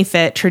traditionally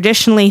fit,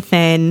 traditionally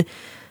thin,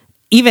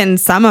 even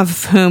some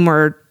of whom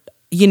were,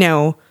 you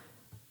know,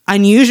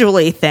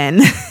 unusually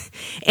thin.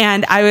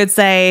 And I would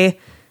say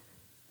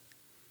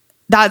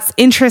that's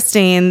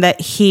interesting that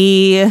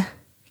he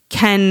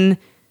can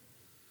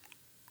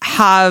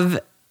have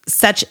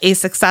such a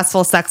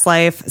successful sex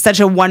life, such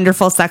a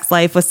wonderful sex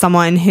life with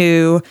someone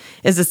who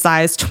is a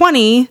size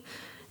 20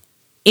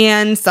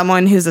 and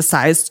someone who's a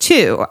size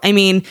 2. I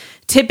mean,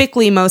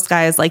 typically most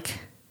guys, like,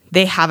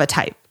 they have a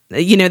type.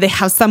 You know, they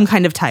have some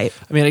kind of type.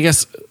 I mean, I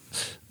guess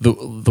the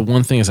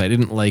one thing is I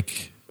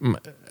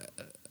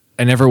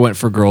never went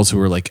for girls who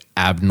were like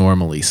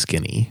abnormally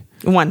skinny.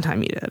 One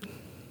time you did.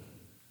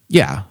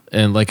 Yeah.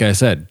 And like I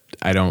said,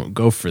 I don't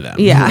go for them.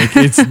 Yeah.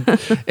 Like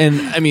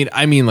and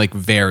I mean like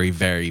very,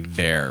 very,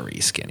 very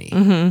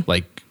skinny.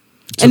 Like,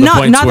 to and the not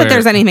points that where,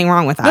 there's anything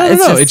wrong with that. No,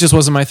 It's just, it just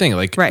wasn't my thing.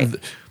 Like, right.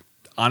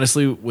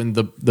 Honestly, when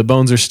the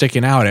bones are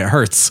sticking out, it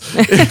hurts.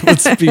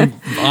 Let's be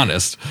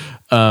honest.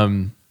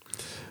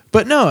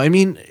 But no, I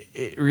mean,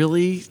 it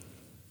really,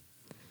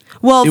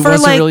 well, it for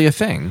wasn't like, really a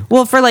thing.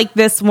 well, for like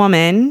this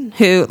woman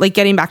who, like,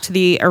 getting back to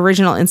the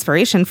original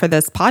inspiration for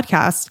this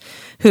podcast,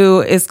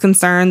 who is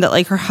concerned that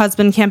like her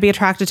husband can't be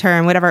attracted to her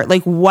and whatever,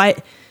 like,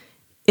 what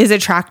is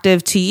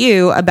attractive to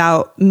you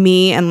about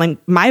me and like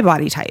my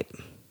body type?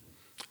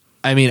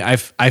 I mean, I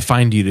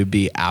find you to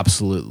be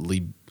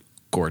absolutely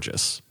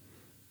gorgeous.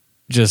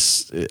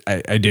 Just,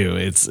 I do.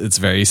 It's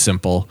very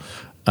simple.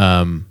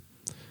 And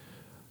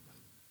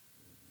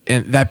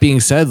that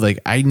being said, like,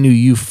 I knew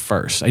you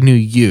first. I knew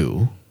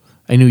you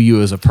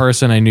as a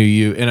person. I knew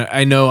you, and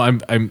I know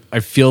I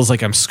feels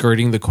like I'm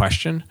skirting the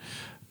question,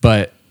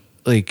 but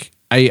like,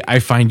 I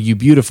find you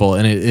beautiful,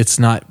 and it's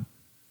not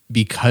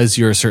because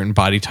you're a certain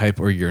body type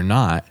or you're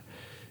not.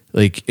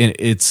 Like,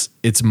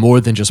 it's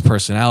more than just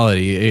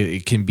personality.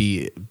 It can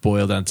be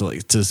boiled down to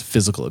like to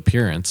physical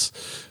appearance,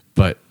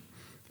 but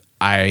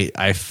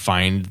I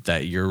find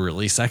that you're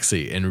really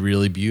sexy and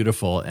really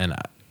beautiful, and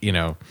you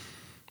know,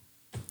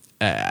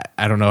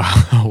 I don't know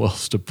how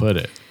else to put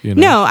it. You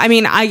know? No, I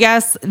mean, I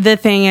guess the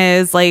thing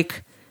is,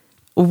 like,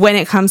 when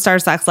it comes to our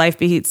sex life,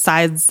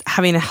 besides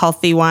having a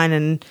healthy one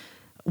and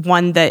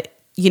one that,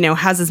 you know,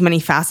 has as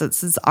many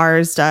facets as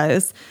ours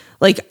does,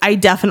 like, I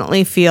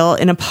definitely feel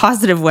in a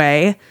positive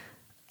way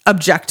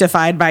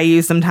objectified by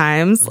you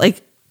sometimes,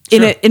 like,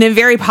 Sure. in a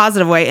very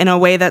positive way, in a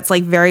way that's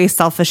like very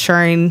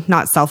self-assuring,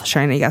 not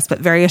self-assuring, I guess, but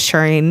very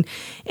assuring.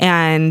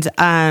 And,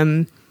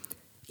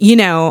 you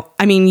know,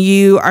 I mean,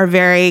 you are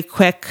very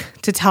quick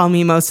to tell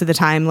me most of the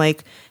time,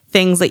 like,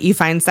 things that you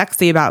find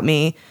sexy about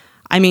me.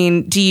 I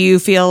mean, do you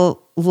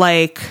feel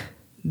like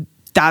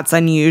that's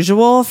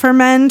unusual for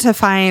men to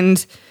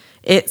find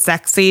it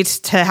sexy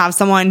to have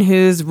someone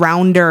who's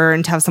rounder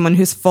and to have someone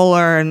who's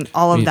fuller and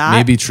all of that?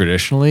 Maybe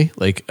traditionally,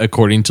 like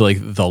according to like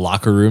the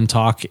locker room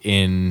talk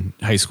in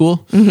high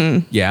school.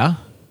 Yeah.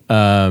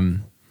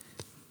 But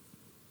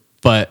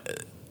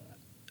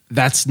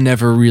that's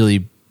never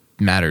really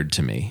mattered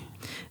to me.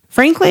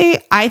 Frankly,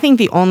 I think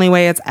the only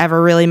way it's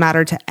ever really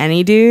mattered to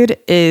any dude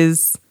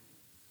is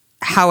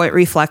how it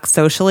reflects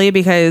socially,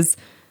 because,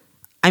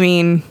 I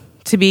mean,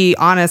 to be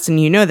honest, and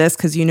you know this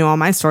because you know all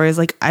my stories,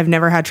 like, I've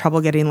never had trouble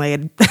getting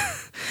laid.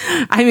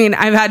 I mean,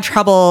 I've had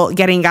trouble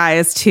getting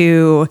guys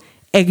to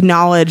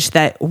acknowledge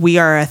that we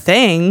are a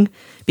thing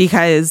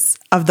because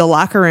of the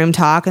locker room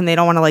talk, and they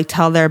don't want to like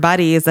tell their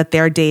buddies that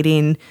they're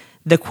dating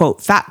the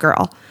quote fat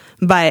girl.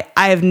 But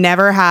I've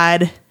never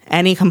had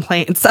any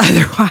complaints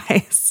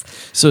otherwise.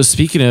 So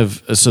speaking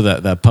of,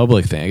 that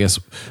public thing, I guess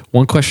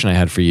one question I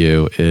had for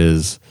you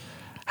is,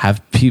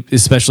 have people,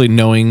 especially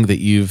knowing that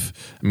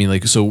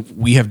so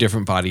we have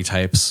different body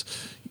types.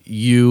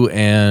 You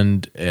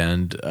and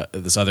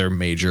this other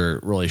major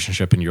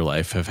relationship in your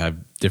life have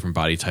had different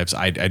body types.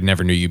 I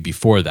never knew you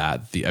before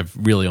that. I've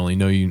really only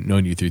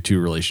known you through 2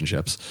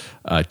 relationships,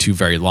 2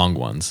 very long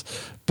ones.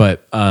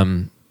 But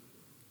have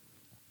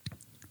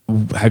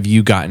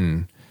you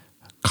gotten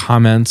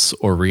comments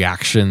or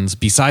reactions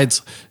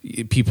besides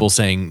people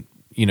saying,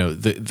 you know,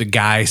 the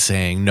guy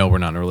saying, no, we're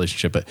not in a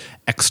relationship, but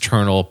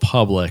external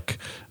public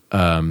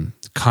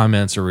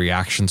comments or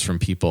reactions from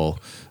people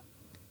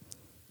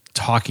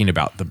talking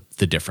about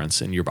the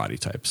difference in your body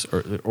types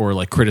or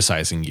like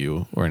criticizing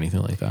you or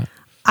anything like that?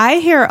 I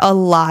hear a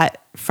lot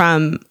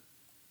from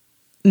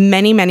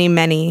many, many,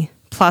 many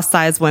plus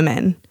size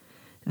women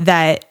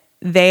that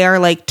they are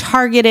like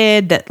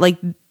targeted, that like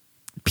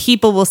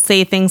people will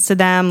say things to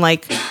them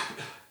like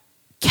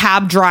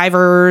cab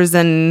drivers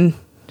and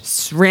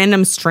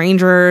random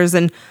strangers.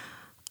 And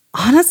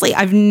honestly,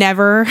 I've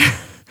never,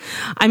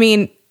 I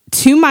mean,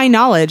 to my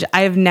knowledge,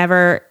 I have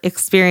never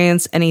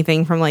experienced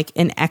anything from like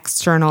an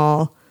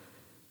external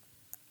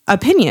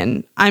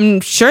opinion.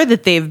 I'm sure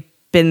that they've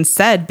been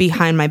said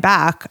behind my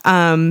back.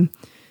 But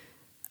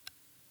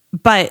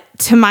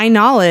to my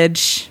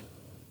knowledge,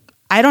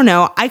 I don't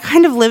know. I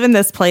kind of live in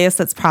this place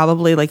that's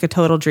probably like a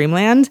total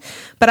dreamland,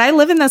 but I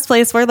live in this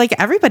place where like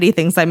everybody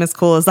thinks I'm as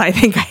cool as I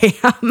think I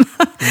am.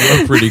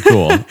 You're pretty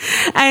cool.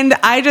 And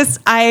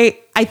I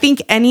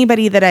think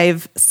anybody that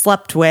I've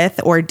slept with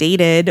or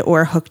dated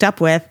or hooked up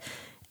with,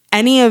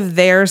 any of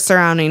their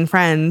surrounding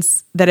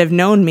friends that have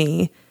known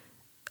me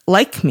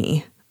like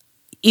me,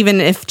 even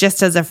if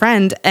just as a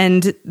friend,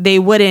 and they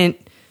wouldn't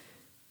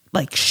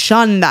like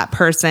shun that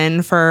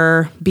person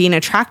for being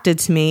attracted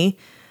to me.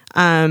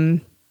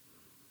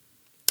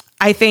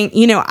 I think,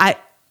 you know, I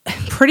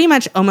pretty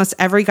much almost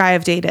every guy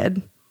I've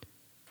dated,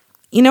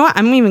 you know what?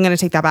 I'm even going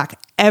to take that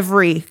back.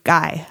 Every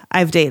guy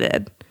I've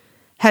dated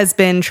has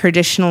been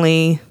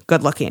traditionally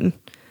good looking.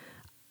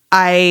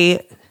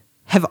 I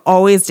have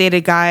always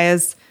dated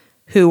guys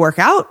who work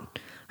out.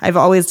 I've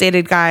always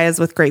dated guys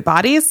with great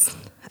bodies.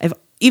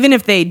 Even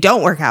if they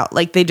don't work out,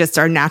 like they just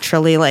are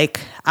naturally like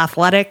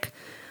athletic.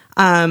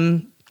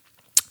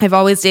 I've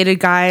always dated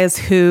guys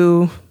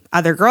who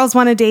other girls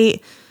want to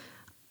date.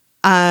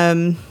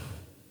 I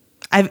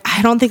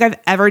don't think I've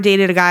ever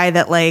dated a guy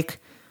that like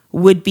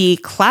would be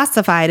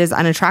classified as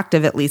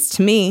unattractive, at least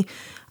to me.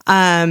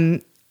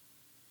 And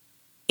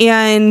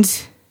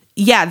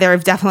yeah, there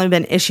have definitely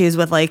been issues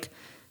with like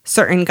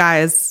certain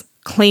guys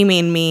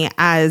claiming me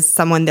as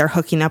someone they're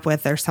hooking up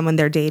with or someone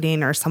they're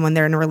dating or someone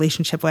they're in a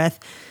relationship with.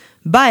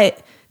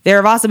 But there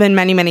have also been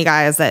many, many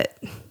guys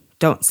that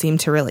don't seem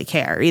to really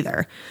care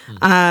either.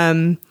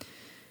 I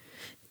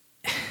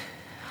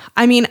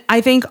mean,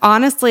 I think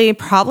honestly,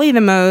 probably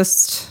the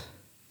most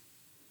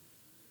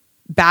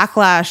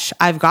backlash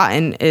I've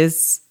gotten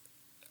is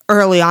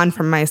early on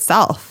from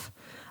myself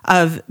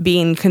of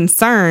being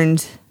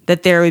concerned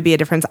that there would be a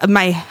difference.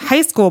 My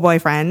high school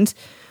boyfriend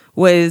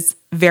was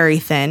very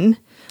thin.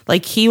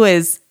 Like he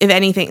was, if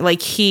anything,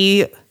 like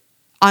he,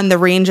 on the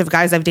range of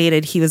guys I've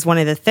dated, he was one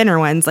of the thinner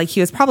ones. Like he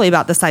was probably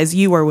about the size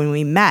you were when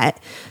we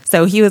met.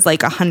 So he was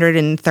like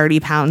 130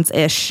 pounds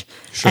ish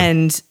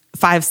and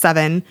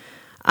 5'7".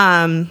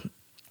 And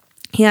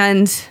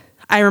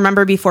I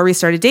remember before we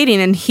started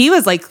dating, and he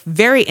was like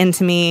very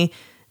into me,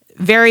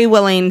 very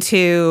willing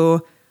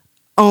to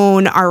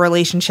own our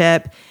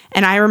relationship.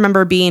 And I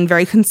remember being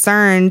very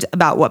concerned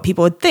about what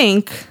people would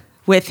think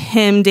with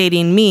him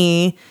dating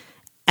me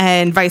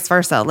and vice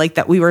versa, like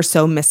that we were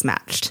so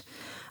mismatched.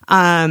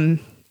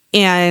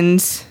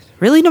 And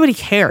really nobody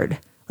cared.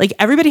 Like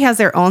everybody has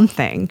their own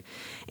thing.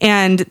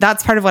 And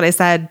that's part of what I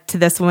said to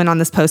this woman on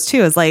this post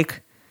too, is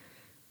like,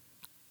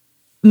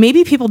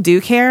 maybe people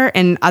do care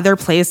in other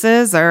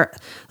places, or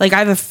like I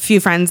have a few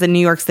friends in New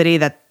York City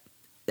that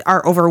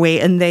are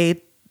overweight and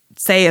they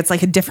say it's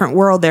like a different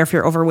world there if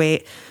you're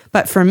overweight.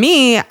 But for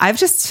me,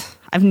 I've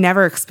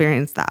never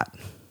experienced that.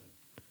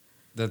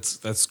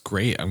 That's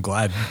great. I'm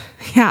glad.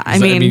 Yeah. I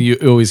mean, you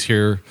always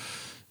hear,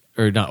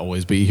 or not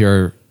always, but you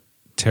hear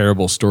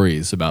terrible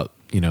stories about,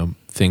 you know,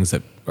 things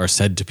that are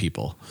said to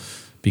people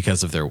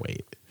because of their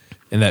weight,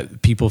 and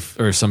that people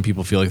or some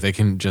people feel like they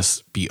can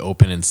just be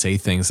open and say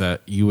things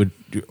that you would,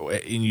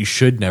 and you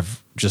should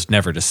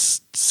never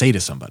just say to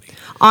somebody.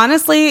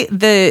 Honestly,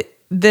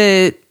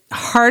 the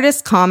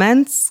hardest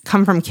comments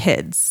come from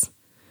kids.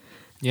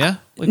 Yeah?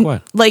 Like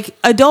what? Like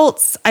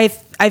adults, I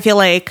feel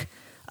like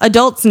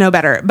adults know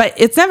better, but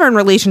it's never in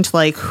relation to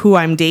like who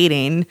I'm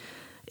dating.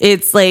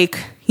 It's like,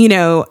 you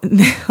know,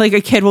 like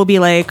a kid will be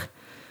like,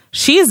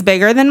 she's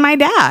bigger than my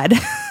dad.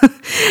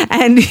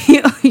 And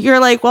you're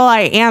like, well,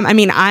 I am. I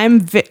mean,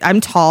 I'm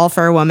tall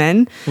for a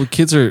woman. Well,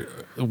 kids are,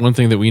 one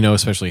thing that we know,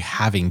 especially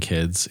having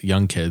kids,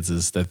 young kids,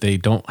 is that they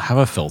don't have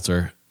a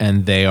filter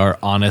and they are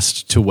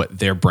honest to what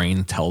their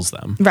brain tells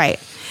them. Right.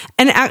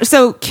 And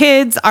so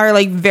kids are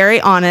like very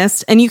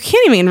honest, and you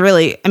can't even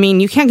really, I mean,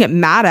 you can't get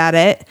mad at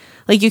it.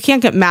 Like you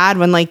can't get mad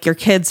when like your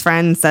kid's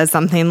friend says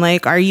something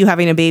like, are you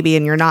having a baby?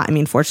 And you're not. I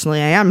mean, fortunately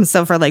I am.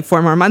 So for like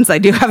 4 more months, I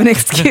do have an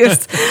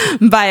excuse,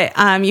 but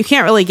you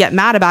can't really get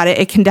mad about it.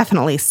 It can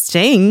definitely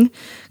sting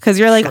because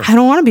you're like, I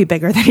don't want to be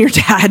bigger than your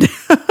dad.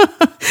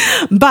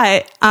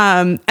 But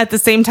at the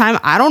same time,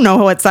 I don't know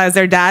what size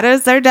their dad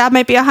is. Their dad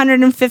might be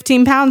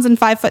 115 pounds and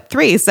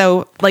 5'3".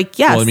 So like,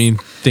 yes. Well, I mean,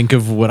 think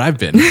of what I've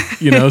been,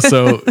 you know,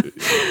 so.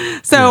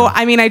 Yeah.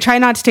 I mean, I try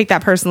not to take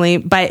that personally,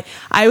 but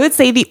I would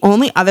say the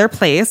only other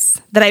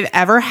place that I've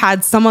ever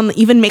had someone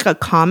even make a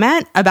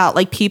comment about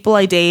like people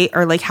I date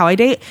or like how I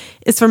date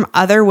is from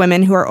other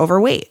women who are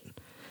overweight.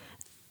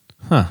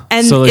 Huh.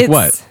 And so like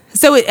what?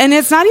 So, and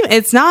it's not even,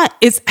 it's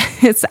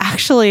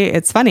actually,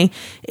 it's funny.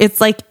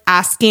 It's like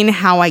asking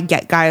how I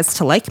get guys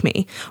to like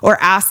me, or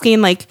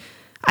asking like,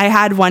 I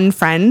had one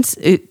friend,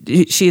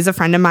 she's a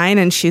friend of mine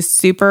and she's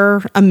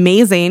super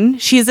amazing.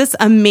 She's this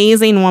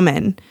amazing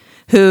woman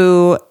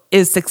who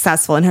is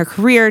successful in her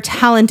career,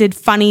 talented,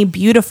 funny,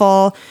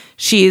 beautiful.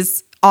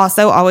 She's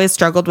also always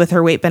struggled with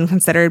her weight, been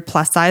considered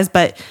plus size,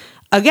 but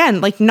again,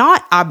 like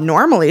not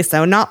abnormally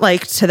so, not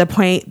like to the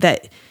point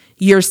that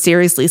you're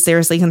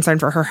seriously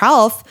concerned for her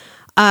health.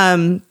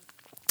 And,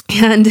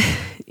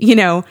 you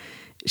know,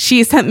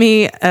 she sent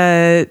me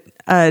a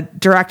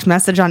direct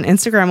message on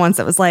Instagram once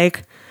that was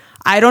like,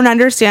 I don't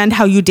understand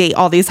how you date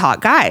all these hot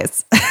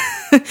guys.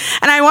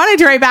 And I wanted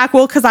to write back,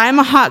 well, because I'm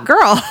a hot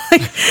girl.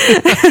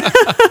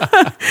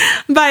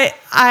 But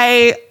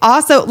I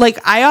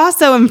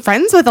also am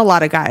friends with a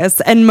lot of guys.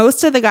 And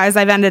most of the guys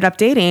I've ended up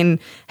dating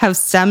have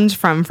stemmed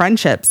from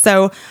friendships.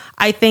 So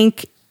I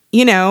think,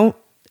 you know,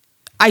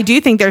 I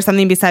do think there's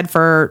something to be said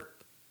for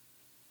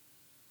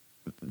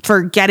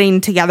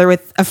getting together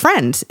with a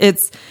friend.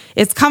 It's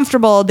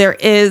comfortable. There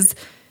is,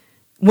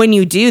 when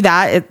you do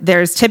that,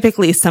 there's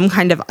typically some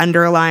kind of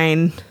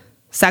underlying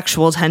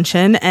sexual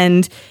tension,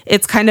 and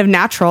it's kind of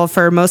natural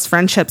for most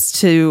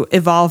friendships to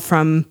evolve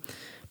from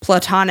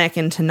platonic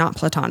into not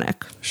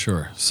platonic.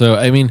 Sure. So,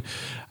 I mean,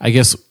 I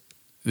guess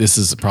this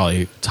is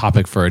probably a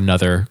topic for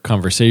another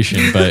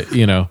conversation, but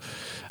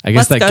I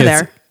guess Let's go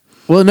there.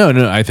 Well,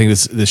 no. I think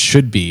this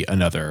should be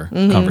another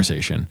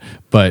conversation,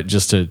 but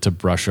just to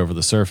brush over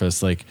the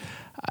surface, like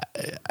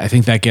I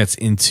think that gets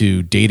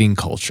into dating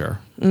culture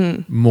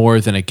more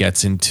than it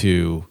gets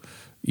into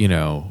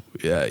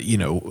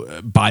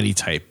body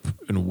type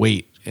and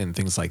weight and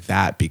things like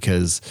that,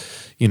 because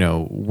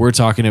we're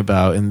talking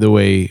about, and the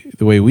way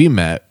we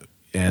met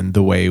and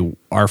the way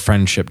our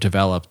friendship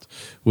developed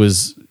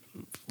was,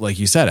 like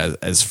you said,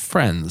 as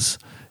friends,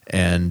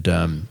 and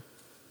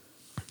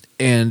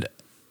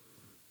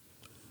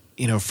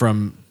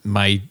from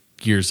my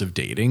years of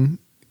dating,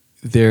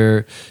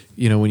 there,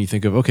 when you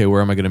think of, okay,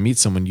 where am I going to meet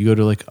someone, you go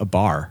to like a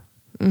bar.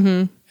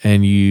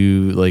 And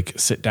you like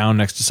sit down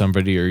next to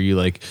somebody, or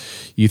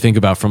you think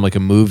about from like a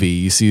movie,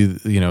 you see,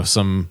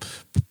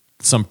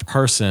 some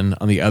person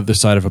on the other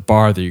side of a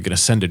bar that you're going to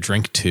send a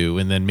drink to,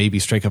 and then maybe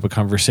strike up a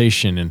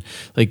conversation. And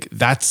like,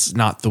 that's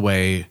not the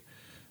way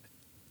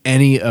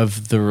any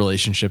of the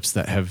relationships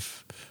that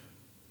I've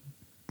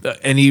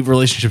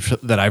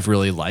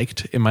really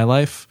liked in my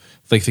life,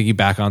 like thinking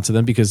back onto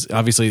them, because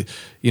obviously,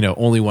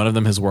 only one of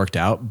them has worked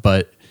out,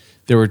 but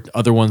there were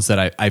other ones that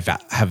I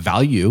have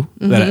value,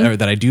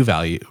 that I do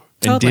value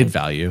and did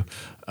value.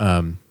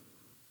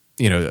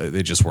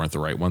 They just weren't the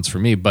right ones for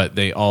me, but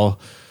they all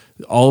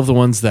of the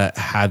ones that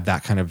had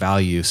that kind of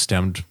value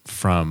stemmed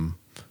from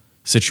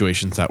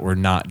situations that were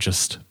not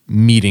just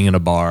meeting in a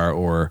bar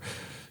or,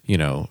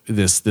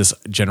 this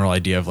general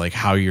idea of like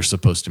how you're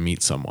supposed to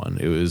meet someone.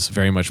 It was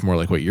very much more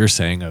like what you're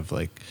saying of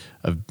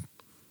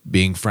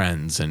being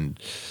friends, and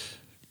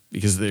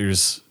because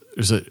there's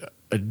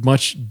a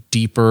much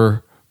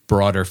deeper,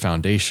 broader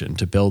foundation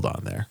to build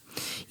on there.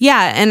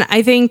 Yeah. And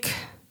I think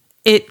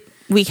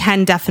we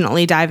can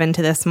definitely dive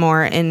into this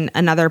more in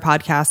another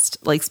podcast,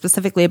 like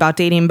specifically about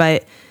dating,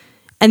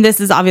 and this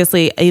is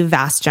obviously a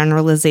vast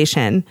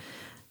generalization,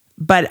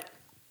 but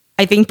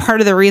I think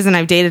part of the reason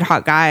I've dated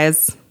hot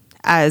guys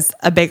as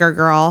a bigger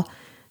girl,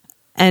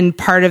 and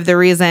part of the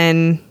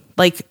reason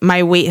like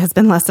my weight has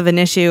been less of an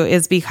issue,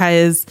 is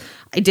because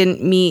I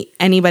didn't meet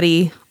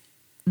anybody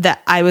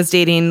that I was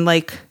dating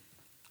like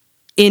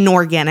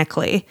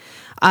inorganically.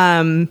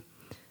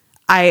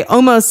 I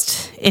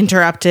almost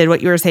interrupted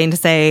what you were saying to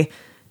say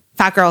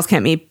fat girls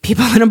can't meet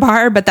people in a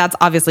bar, but that's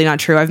obviously not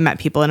true. I've met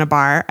people in a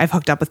bar. I've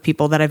hooked up with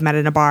people that I've met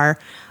in a bar.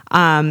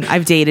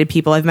 I've dated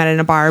people I've met in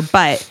a bar,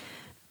 but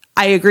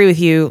I agree with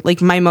you.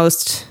 Like my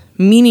most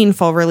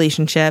meaningful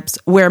relationships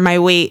where my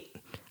weight,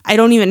 I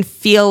don't even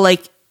feel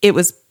like it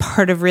was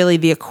part of really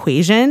the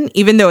equation,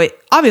 even though it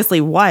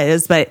obviously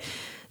was, but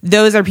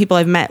those are people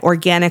I've met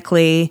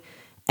organically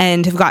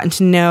and have gotten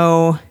to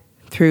know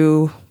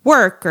through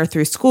work or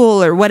through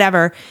school or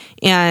whatever.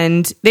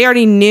 And they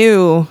already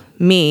knew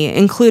me,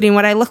 including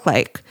what I look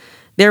like.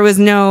 There was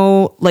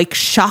no like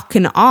shock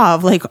and awe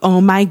of like,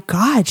 oh my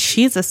God,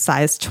 she's a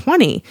size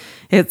 20.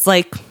 It's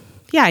like,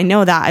 yeah, I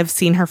know that. I've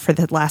seen her for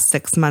the last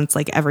 6 months,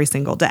 like every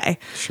single day.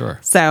 Sure.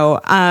 So,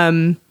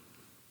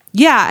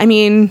 yeah, I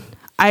mean,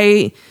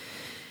 I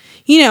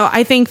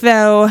think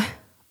though,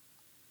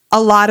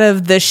 a lot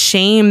of the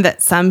shame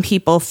that some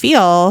people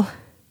feel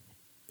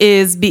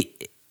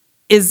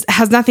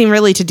has nothing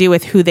really to do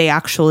with who they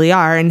actually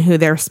are and who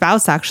their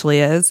spouse actually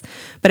is,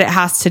 but it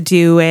has to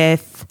do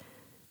with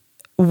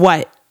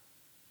what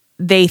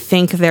they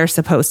think they're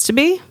supposed to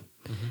be.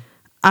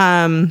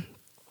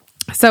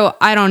 So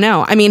I don't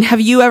know. I mean,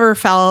 have you ever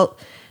felt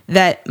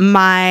that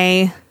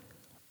my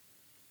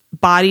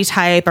body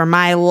type or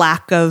my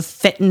lack of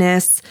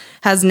fitness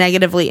has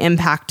negatively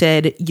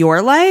impacted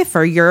your life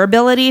or your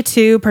ability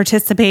to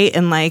participate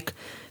in like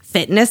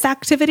fitness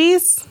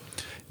activities?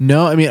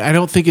 No, I mean, I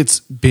don't think it's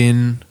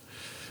been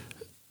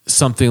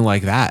something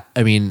like that.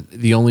 I mean,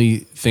 the only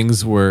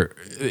things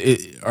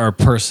are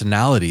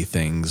personality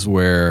things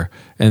where,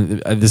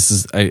 and this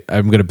is,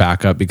 I'm going to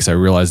back up because I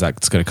realize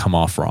that's going to come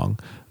off wrong.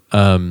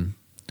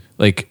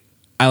 Like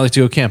I like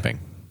to go camping.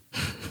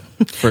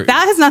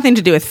 That has nothing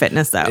to do with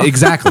fitness though.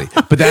 Exactly.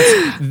 But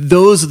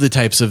those are the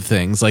types of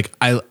things. Like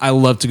I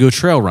love to go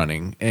trail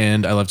running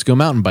and I love to go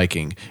mountain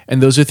biking.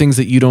 And those are things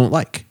that you don't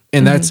like.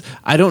 And that's,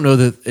 I don't know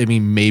that, I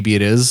mean, maybe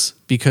it is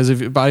because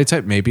of your body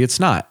type. Maybe it's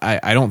not.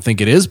 I don't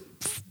think it is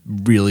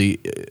really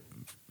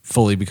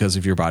fully because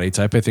of your body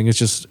type. I think it's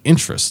just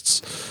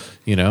interests,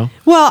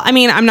 Well, I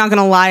mean, I'm not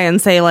going to lie and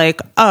say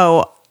like,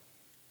 oh,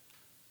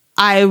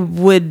 I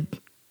would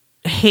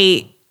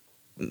hate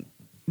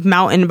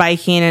mountain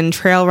biking and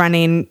trail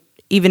running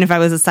even if I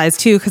was a size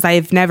 2, because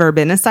I've never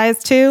been a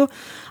size 2.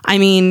 I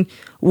mean,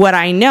 what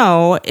I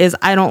know is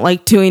I don't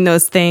like doing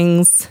those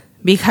things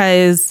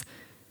because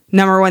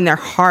number one, they're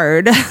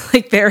hard.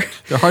 Like they're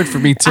hard for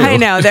me too. I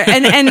know.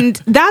 And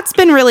that's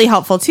been really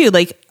helpful too.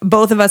 Like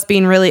both of us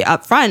being really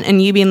upfront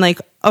and you being like,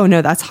 oh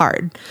no, that's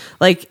hard.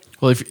 Like,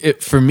 well,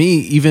 for me,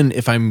 even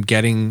if I'm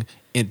getting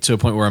to a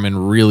point where I'm in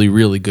really,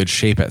 really good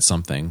shape at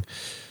something,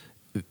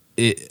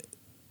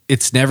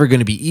 it's never going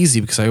to be easy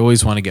because I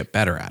always want to get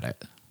better at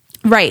it.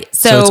 Right.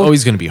 So it's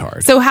always going to be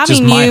hard. So Just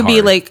having my you be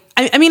hard. like,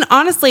 I mean,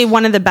 honestly,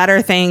 one of the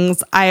better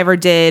things I ever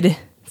did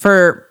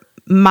for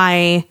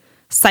my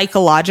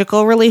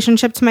psychological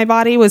relationship to my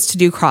body was to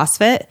do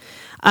CrossFit.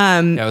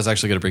 Yeah, I was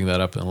actually going to bring that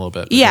up in a little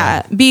bit. but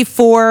Yeah.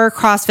 Before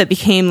CrossFit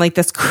became like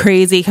this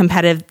crazy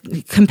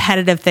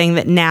competitive thing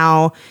that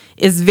now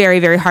is very,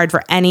 very hard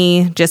for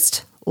any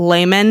just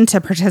layman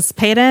to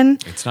participate in.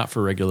 It's not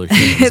for regular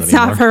humans It's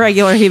anymore. not for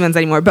regular humans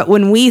anymore. But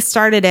when we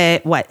started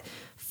it,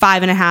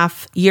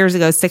 5.5 years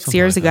ago, 6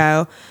 years like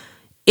that. ago,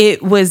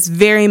 it was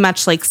very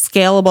much like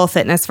scalable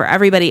fitness for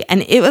everybody.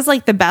 And it was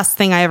like the best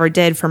thing I ever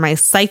did for my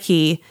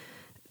psyche,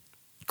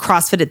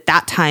 CrossFit at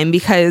that time,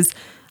 because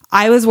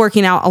I was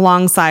working out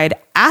alongside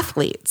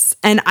athletes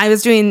and I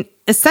was doing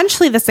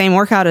essentially the same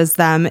workout as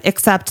them,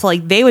 except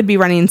like they would be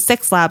running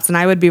 6 laps and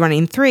I would be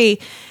running 3.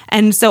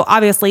 And so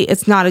obviously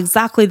it's not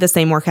exactly the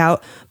same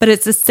workout, but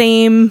it's the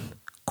same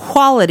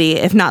quality,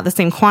 if not the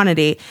same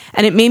quantity.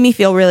 And it made me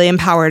feel really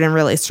empowered and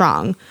really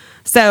strong.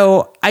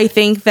 So I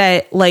think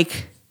that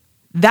like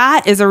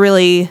that is a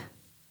really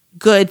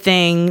good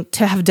thing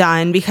to have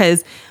done,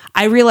 because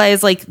I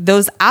realized like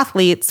those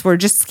athletes were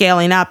just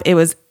scaling up. It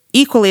was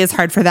equally as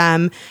hard for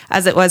them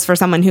as it was for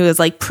someone who is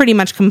like pretty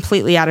much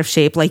completely out of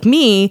shape like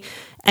me.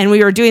 And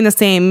we were doing the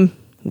same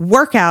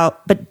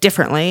workout, but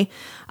differently.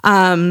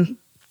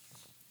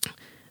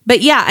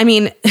 But yeah, I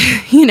mean,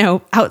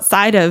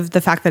 outside of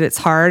the fact that it's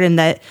hard and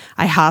that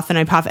I huff and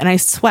I puff and I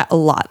sweat a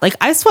lot, like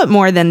I sweat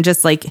more than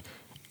just like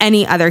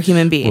any other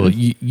human being. Well,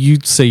 you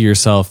say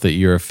yourself that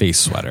you're a face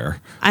sweater.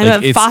 I'm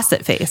Like, a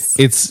faucet face.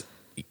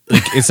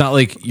 It's not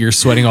like you're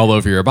sweating all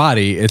over your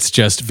body. It's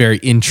just very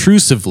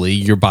intrusively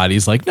your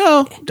body's like,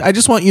 no, I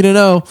just want you to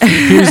know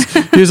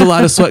here's a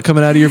lot of sweat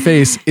coming out of your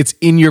face. It's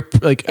in your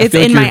like. It's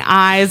in my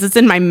eyes. It's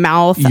in my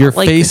mouth. Your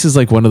like, face is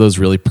like one of those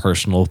really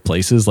personal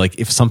places. Like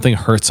if something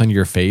hurts on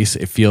your face,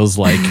 it feels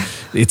like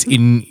it's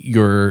in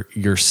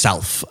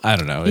yourself. I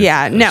don't know.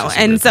 Yeah, no.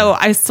 And so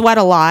I sweat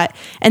a lot.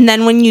 And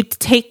then when you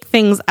take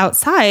things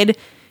outside,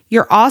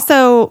 you're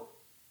also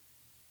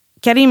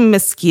getting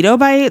mosquito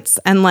bites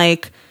and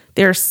like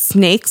there's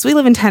snakes. We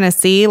live in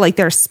Tennessee. Like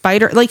there's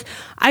spider. Like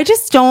I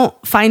just don't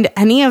find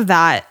any of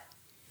that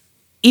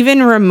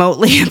even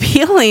remotely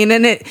appealing.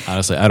 And it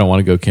honestly, I don't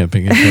want to go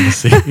camping in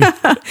Tennessee.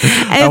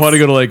 I want to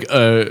go to like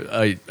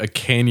a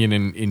canyon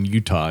in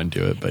Utah and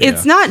do it. But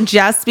it's not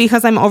just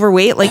because I'm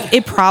overweight. Like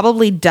it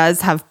probably does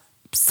have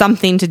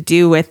something to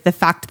do with the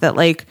fact that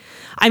like,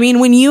 I mean,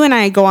 when you and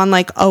I go on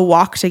like a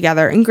walk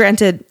together, and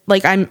granted,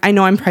 like I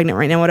know I'm pregnant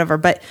right now, whatever,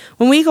 but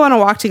when we go on a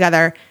walk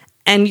together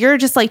and you're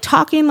just like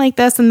talking like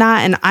this and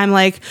that, and I'm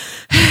like,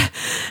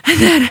 and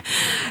then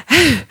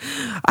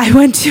I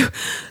went to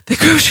the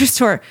grocery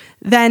store,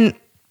 then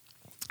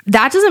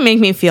that doesn't make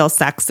me feel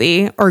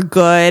sexy or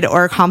good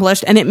or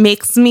accomplished. And it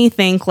makes me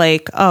think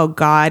like, oh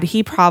God,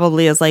 he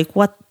probably is like,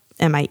 what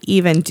am I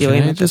even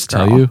doing with this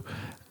girl? Tell you,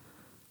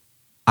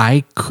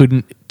 I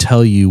couldn't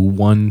tell you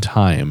one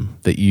time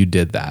that you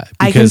did that.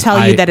 I can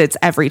tell you that it's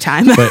every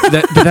time. but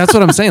that's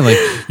what I'm saying. Like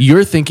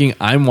you're thinking,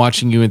 I'm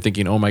watching you and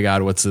thinking, oh my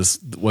God, what's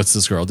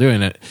this girl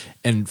doing?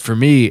 And for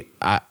me,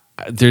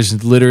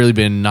 there's literally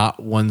been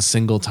not one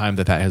single time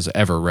that has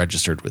ever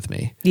registered with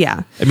me.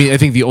 Yeah. I mean, I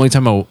think the only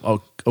time I'm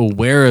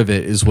aware of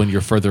it is when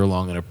you're further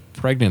along in a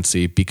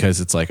pregnancy,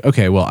 because it's like,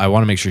 okay, well, I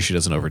want to make sure she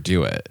doesn't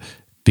overdo it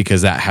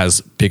because that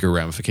has bigger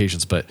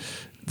ramifications. But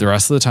the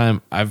rest of the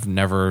time, I've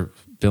never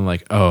been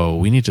like, oh,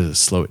 we need to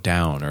slow it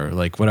down or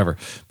like whatever,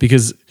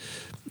 because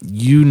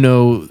you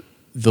know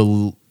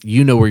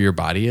where your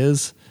body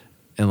is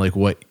and like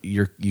what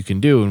you can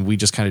do, and we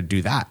just kind of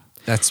do that.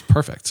 That's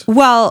perfect.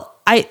 Well,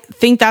 I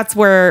think that's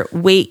where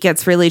weight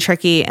gets really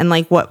tricky, and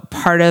like what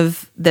part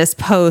of this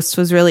post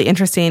was really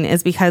interesting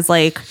is because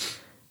like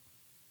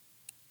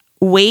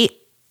weight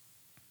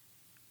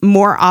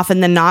more often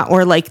than not,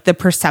 or like the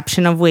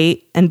perception of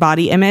weight and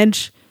body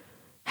image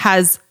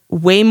has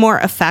way more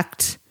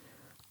effect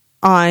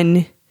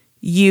on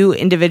you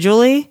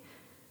individually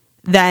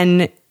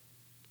than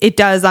it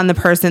does on the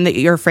person that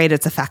you're afraid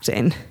it's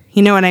affecting.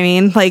 You know what I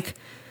mean? Like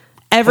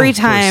every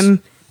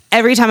time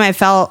I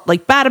felt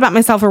like bad about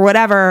myself or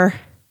whatever,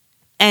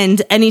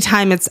 and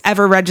anytime it's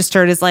ever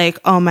registered as like,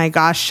 oh my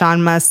gosh,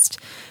 Sean must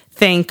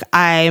think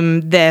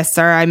I'm this,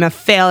 or I'm a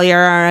failure,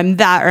 or I'm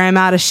that, or I'm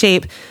out of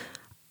shape.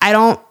 I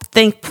don't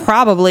think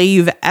probably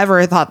you've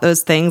ever thought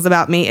those things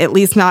about me, at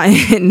least not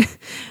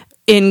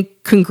in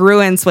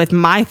congruence with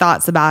my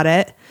thoughts about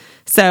it.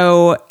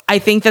 So I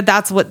think that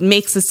that's what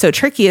makes this so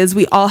tricky, is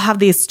we all have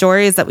these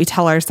stories that we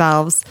tell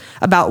ourselves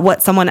about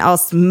what someone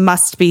else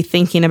must be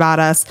thinking about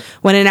us,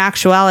 when in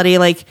actuality,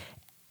 like,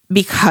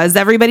 because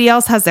everybody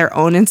else has their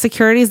own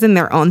insecurities and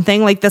their own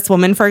thing. Like this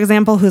woman, for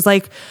example, who's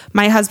like,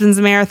 my husband's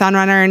a marathon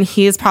runner and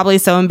he's probably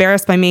so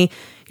embarrassed by me.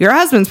 Your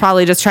husband's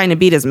probably just trying to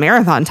beat his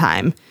marathon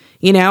time.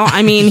 You know,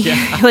 I mean,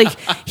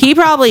 he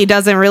probably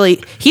doesn't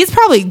really, he's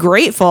probably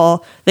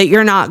grateful that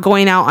you're not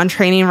going out on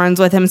training runs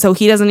with him. So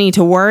he doesn't need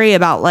to worry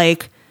about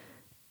like,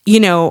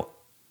 you know,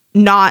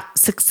 not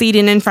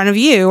succeeding in front of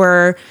you,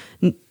 or,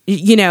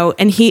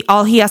 and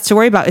all he has to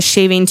worry about is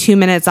shaving 2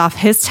 minutes off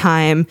his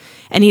time,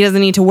 and he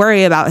doesn't need to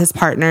worry about his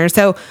partner.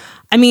 So,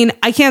 I mean,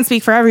 I can't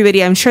speak for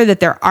everybody. I'm sure that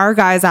there are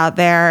guys out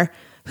there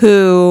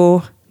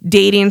who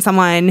dating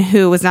someone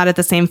who was not at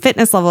the same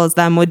fitness level as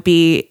them would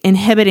be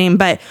inhibiting,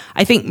 but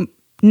I think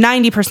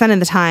 90% of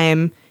the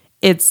time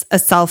it's a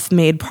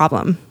self-made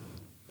problem.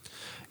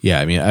 Yeah,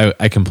 I mean,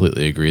 I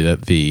completely agree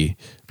that the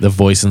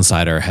voice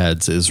inside our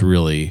heads is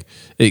really,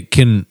 it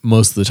can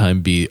most of the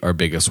time be our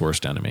biggest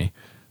worst enemy.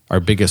 Our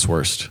biggest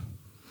worst.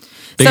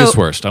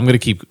 Worst. I'm going to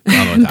keep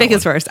on with that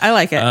biggest one. worst. I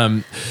like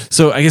it.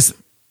 So I guess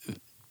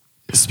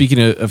speaking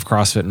of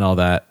CrossFit and all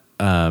that,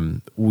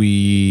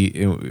 we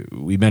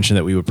mentioned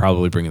that we would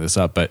probably bring this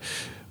up, but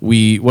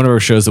one of our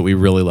shows that we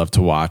really love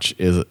to watch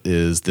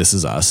is This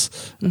Is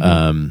Us.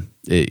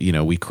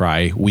 Mm-hmm. We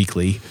cry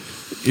weekly.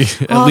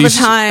 All the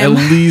time.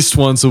 At least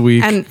once a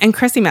week. And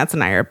Chrissy Metz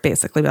and I are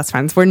basically best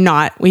friends. We're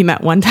not. We met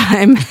one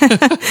time.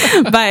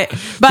 but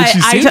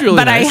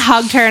I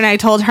hugged her and I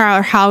told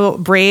her how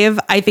brave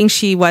I think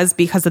she was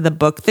because of the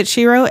book that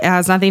she wrote. It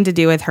has nothing to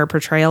do with her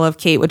portrayal of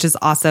Kate, which is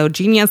also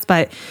genius.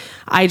 But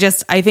I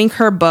think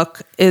her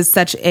book is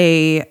such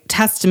a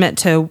testament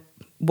to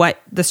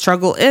what the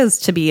struggle is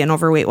to be an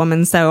overweight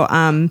woman. So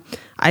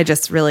I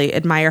just really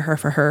admire her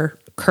for her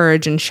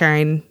courage and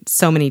sharing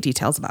so many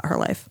details about her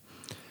life.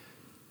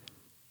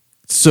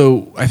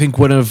 So I think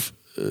one of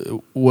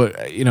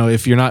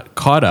if you're not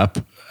caught up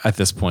at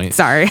this point,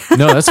 sorry,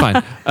 no, that's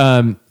fine.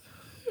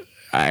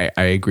 I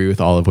agree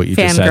with all of what you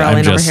just said.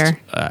 I'm just over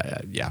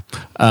here. Yeah.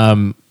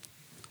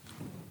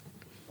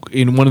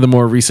 In one of the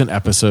more recent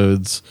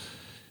episodes,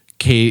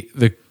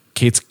 the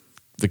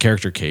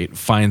character Kate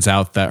finds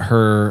out that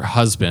her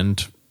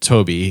husband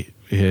Toby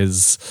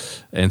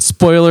and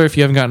spoiler if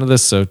you haven't gotten to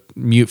this, so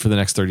mute for the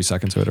next 30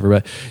 seconds or whatever,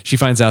 but she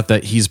finds out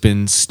that he's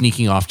been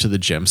sneaking off to the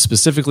gym,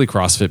 specifically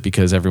CrossFit,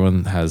 because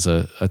everyone has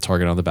a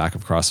target on the back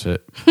of CrossFit,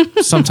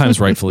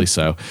 sometimes rightfully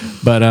so,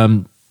 but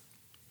and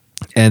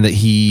that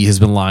he has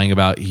been lying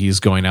about he's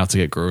going out to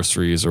get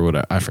groceries or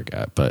whatever, I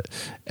forget,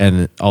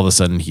 and all of a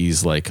sudden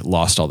he's like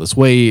lost all this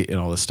weight and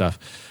all this stuff.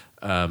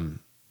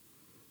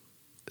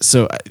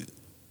 So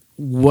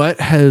what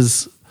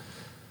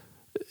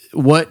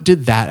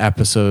did that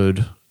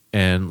episode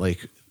and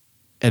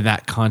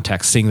that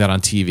context, seeing that on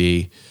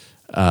TV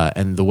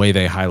and the way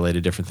they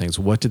highlighted different things,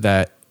 what did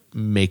that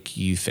make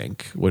you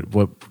think? What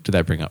did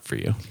that bring up for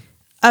you?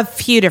 A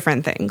few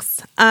different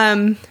things.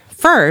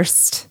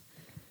 First,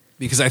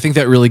 because I think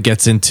that really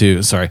gets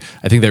into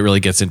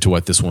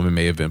what this woman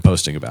may have been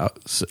posting about.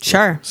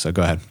 Sure. So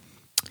go ahead.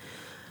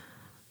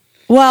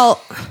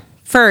 Well,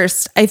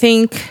 first, I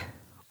think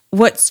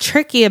what's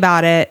tricky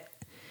about it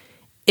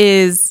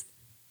is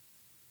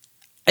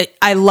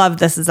I love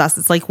This Is Us.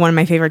 It's like one of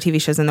my favorite TV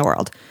shows in the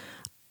world.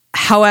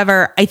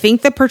 However, I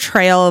think the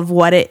portrayal of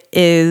what it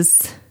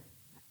is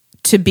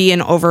to be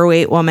an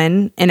overweight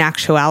woman in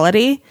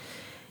actuality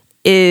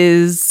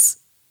is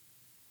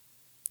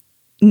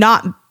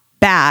not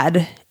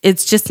bad.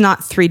 It's just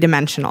not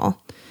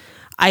three-dimensional.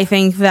 I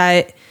think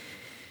that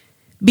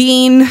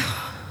being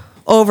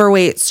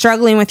overweight,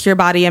 struggling with your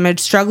body image,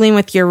 struggling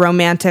with your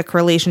romantic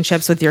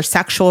relationships, with your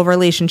sexual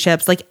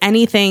relationships, like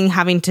anything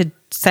having to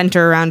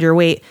center around your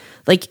weight,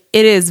 like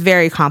it is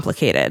very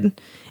complicated.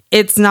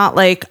 It's not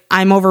like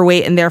I'm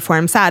overweight and therefore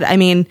I'm sad. I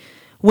mean,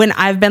 when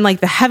I've been like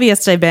the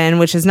heaviest I've been,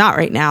 which is not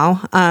right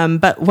now,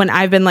 but when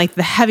I've been like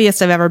the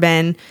heaviest I've ever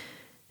been,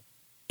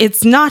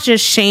 it's not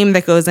just shame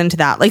that goes into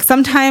that. Like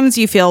sometimes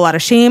you feel a lot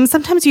of shame.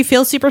 Sometimes you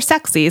feel super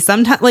sexy.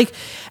 Sometimes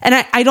and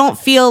I don't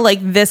feel like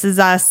This Is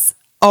Us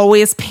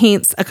always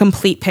paints a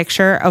complete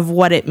picture of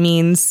what it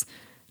means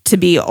to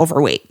be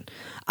overweight.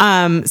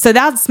 So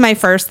that's my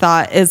first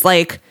thought is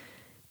like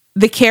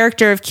the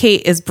character of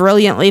Kate is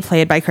brilliantly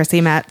played by Chrissy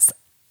Metz.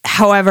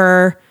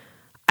 However,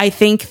 I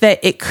think that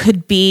it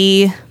could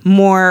be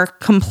more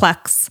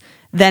complex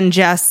than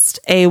just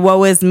a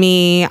woe is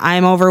me,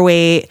 I'm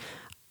overweight,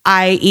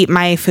 I eat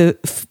my food,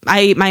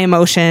 I eat my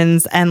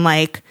emotions, and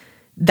like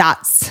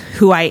that's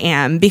who I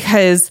am.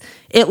 Because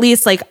at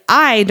least like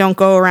I don't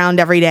go around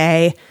every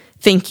day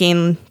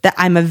thinking that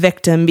I'm a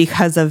victim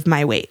because of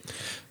my weight.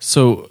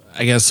 So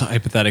I guess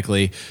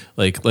hypothetically,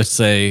 like let's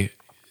say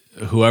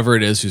whoever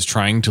it is who's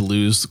trying to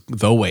lose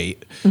the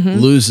weight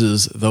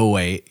loses the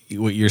weight.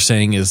 What you're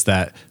saying is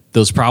that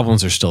those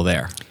problems are still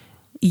there.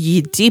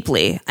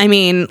 Deeply. I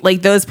mean,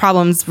 like those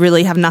problems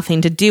really have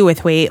nothing to do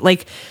with weight.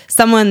 Like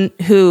someone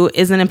who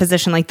is in a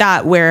position like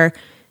that where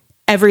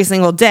every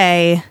single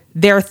day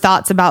their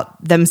thoughts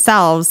about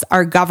themselves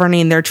are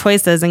governing their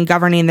choices and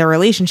governing their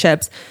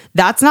relationships,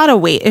 that's not a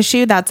weight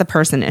issue, that's a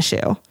person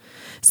issue.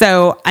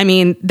 So, I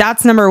mean,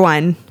 that's number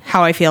one,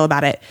 how I feel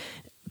about it.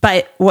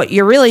 But what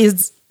you're really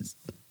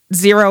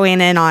zeroing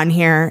in on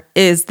here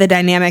is the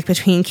dynamic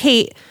between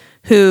Kate,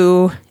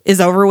 who is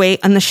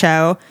overweight on the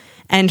show,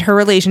 and her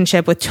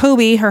relationship with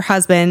Toby, her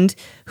husband,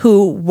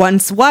 who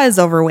once was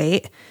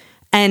overweight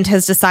and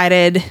has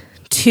decided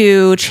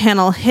to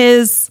channel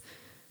his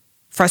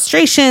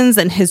frustrations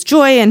and his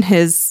joy and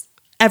his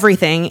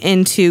everything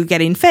into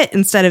getting fit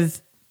instead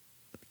of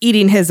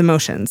eating his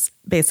emotions,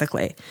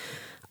 basically.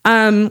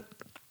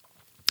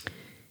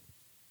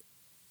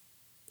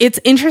 It's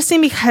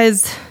interesting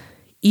because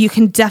you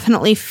can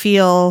definitely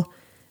feel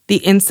the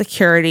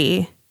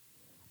insecurity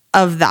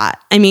of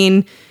that. I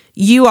mean,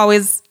 you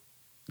always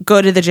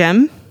go to the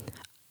gym.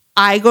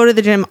 I go to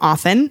the gym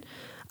often.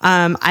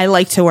 I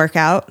like to work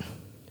out.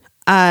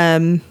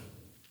 There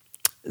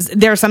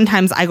are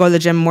sometimes I go to the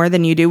gym more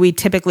than you do. We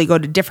typically go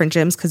to different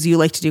gyms because you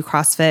like to do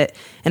CrossFit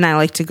and I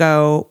like to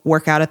go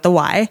work out at the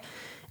Y.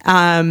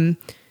 And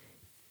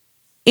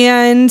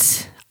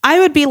I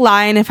would be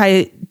lying if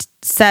I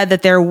said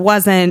that there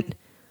wasn't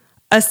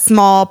a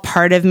small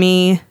part of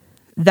me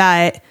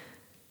that,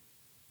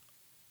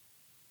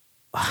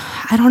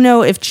 I don't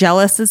know if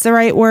jealous is the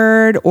right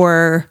word,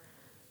 or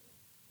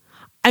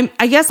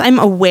I guess I'm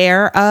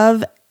aware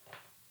of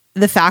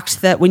the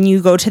fact that when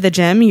you go to the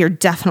gym, you're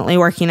definitely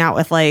working out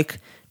with like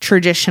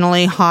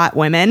traditionally hot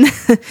women.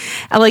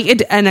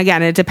 And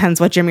again, it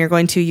depends what gym you're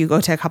going to. You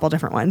go to a couple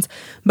different ones,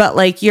 but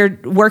like you're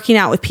working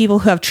out with people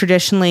who have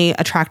traditionally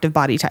attractive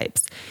body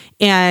types.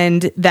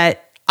 And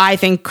that I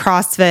think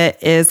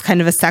CrossFit is kind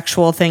of a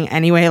sexual thing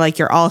anyway. Like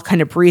you're all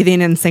kind of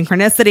breathing in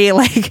synchronicity.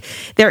 Like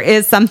there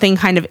is something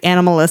kind of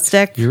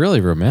animalistic. You're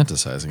really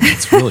romanticizing it.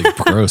 It's really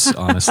gross,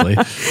 honestly.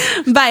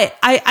 But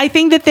I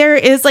think that there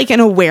is like an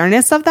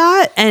awareness of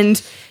that.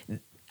 And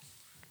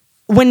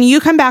when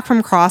you come back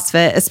from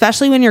CrossFit,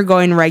 especially when you're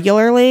going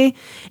regularly,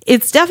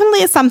 it's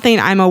definitely something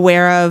I'm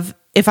aware of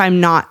if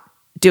I'm not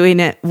doing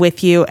it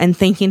with you and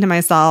thinking to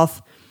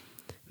myself,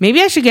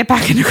 maybe I should get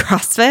back into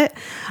CrossFit.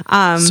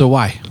 So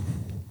why?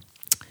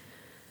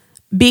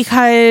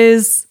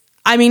 Because,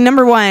 I mean,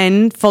 number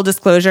one, full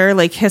disclosure,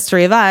 like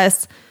history of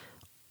us,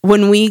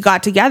 when we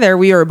got together,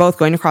 we were both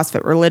going to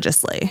CrossFit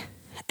religiously.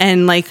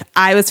 And like,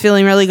 I was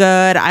feeling really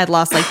good. I'd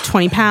lost like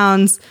 20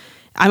 pounds.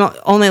 I'm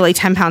only like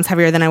 10 pounds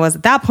heavier than I was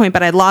at that point,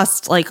 but I'd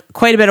lost like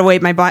quite a bit of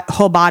weight. My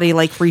whole body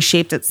like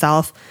reshaped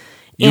itself.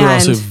 You were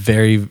also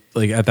very,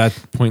 like at that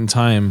point in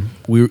time,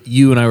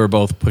 you and I were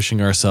both pushing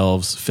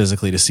ourselves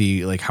physically to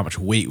see like how much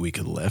weight we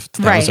could lift.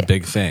 That was a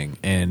big thing.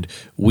 And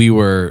we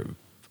were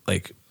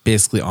like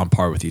basically on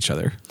par with each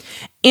other.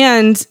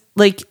 And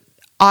like,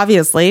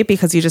 obviously,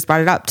 because you just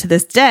brought it up, to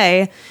this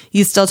day,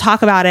 you still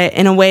talk about it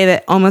in a way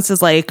that almost is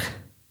like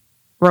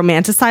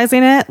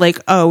romanticizing it. Like,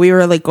 oh, we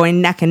were like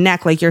going neck and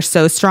neck, like you're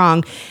so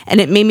strong. And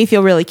it made me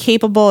feel really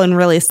capable and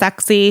really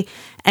sexy.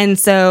 And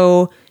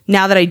so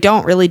now that I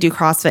don't really do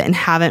CrossFit and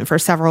haven't for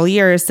several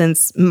years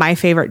since my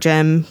favorite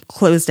gym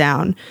closed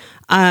down,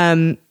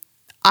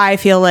 I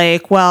feel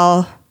like,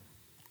 well,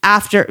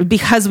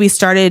 because we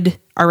started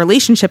our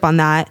relationship on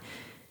that,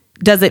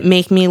 does it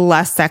make me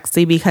less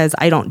sexy because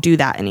I don't do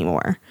that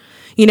anymore?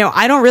 You know,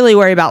 I don't really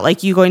worry about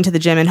like you going to the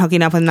gym and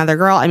hooking up with another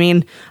girl. I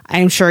mean,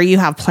 I'm sure you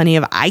have plenty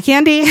of eye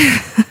candy,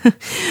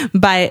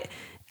 but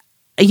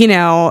you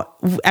know,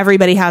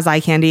 everybody has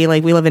eye candy.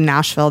 Like we live in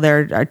Nashville.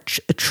 There are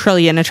a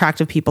trillion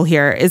attractive people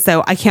here.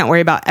 So I can't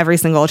worry about every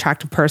single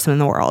attractive person in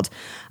the world.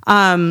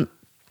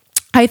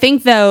 I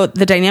think though,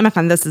 the dynamic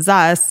on This Is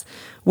Us,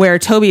 where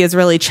Toby is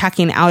really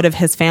checking out of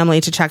his family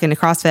to check into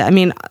CrossFit. I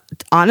mean,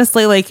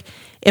 honestly, like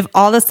if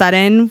all of a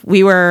sudden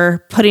we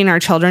were putting our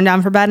children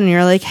down for bed and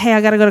you're like, hey,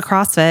 I got to go to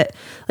CrossFit,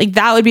 like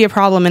that would be a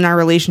problem in our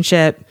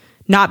relationship,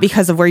 not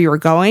because of where you were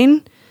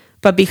going,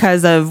 but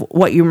because of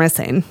what you're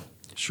missing.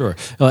 Sure.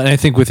 And I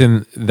think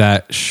within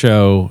that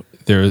show,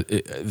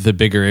 the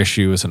bigger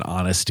issue is an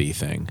honesty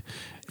thing.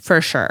 For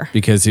sure.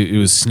 Because it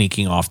was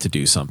sneaking off to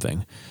do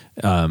something.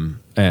 So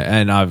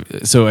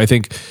I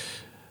think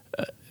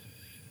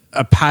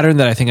a pattern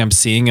that I think I'm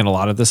seeing in a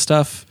lot of this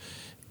stuff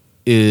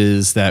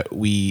is that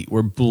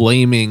we're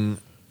blaming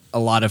a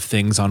lot of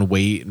things on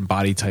weight and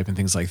body type and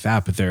things like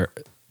that, but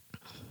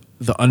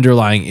the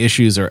underlying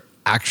issues are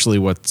actually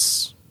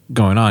what's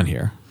going on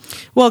here.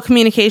 Well,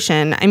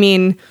 communication. I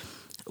mean,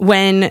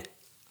 when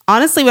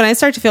I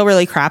start to feel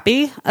really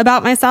crappy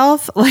about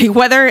myself, like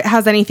whether it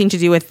has anything to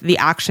do with the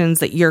actions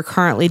that you're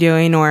currently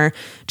doing or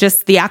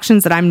just the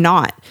actions that I'm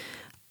not,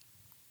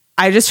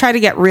 I just try to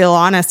get real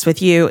honest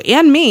with you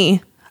and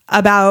me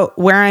about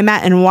where I'm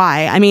at and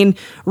why. I mean,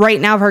 right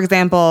now, for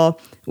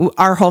example,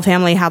 our whole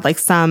family had like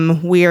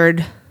some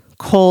weird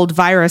cold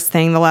virus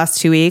thing the last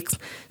 2 weeks.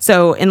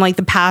 So in like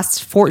the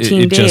past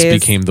 14 days. It just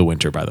became the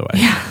winter, by the way.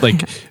 Yeah.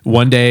 Like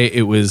one day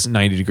it was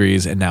 90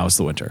 degrees and now it's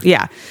the winter.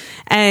 Yeah.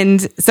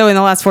 And so in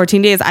the last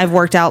 14 days, I've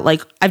worked out,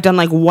 like I've done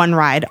like one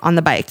ride on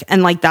the bike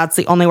and like that's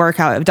the only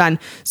workout I've done.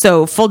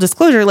 So full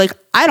disclosure, like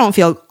I don't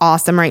feel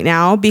awesome right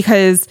now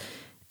because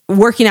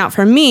working out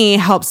for me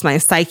helps my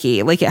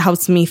psyche. Like it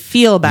helps me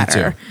feel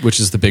better. Me too, which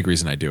is the big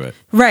reason I do it.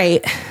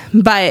 Right.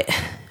 But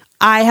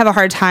I have a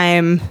harder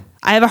time,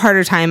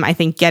 I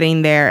think,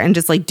 getting there and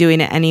just like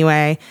doing it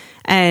anyway.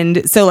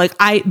 And so like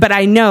but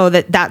I know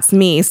that that's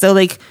me. So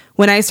like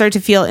when I start to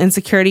feel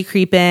insecurity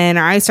creep in,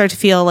 or I start to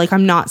feel like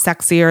I'm not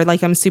sexy or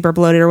like I'm super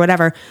bloated or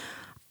whatever,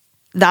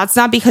 that's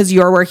not because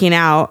you're working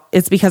out.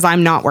 It's because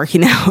I'm not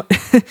working out.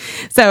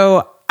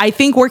 So I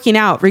think working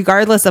out,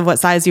 regardless of what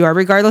size you are,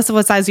 regardless of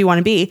what size you want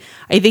to be,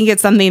 I think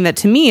it's something that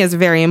to me is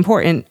very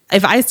important.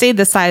 If I stayed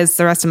this size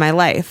the rest of my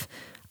life,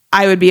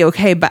 I would be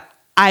okay, but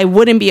I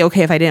wouldn't be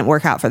okay if I didn't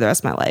work out for the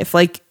rest of my life.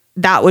 Like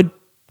that would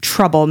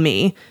trouble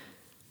me.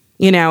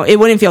 You know, it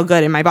wouldn't feel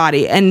good in my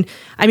body. And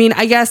I mean,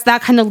 I guess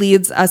that kind of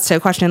leads us to a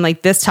question,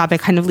 like this topic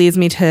kind of leads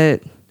me to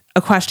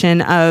a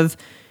question of,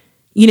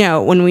 you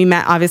know, when we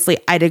met, obviously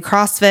I did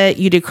CrossFit,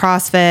 you did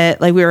CrossFit.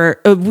 Like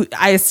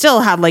I still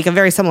had like a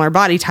very similar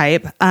body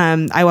type.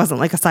 I wasn't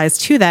like a size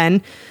 2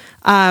 then.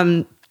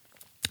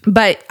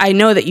 But I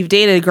know that you've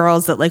dated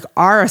girls that like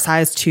are a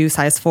size 2,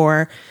 size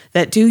 4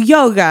 that do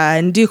yoga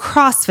and do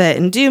CrossFit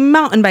and do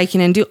mountain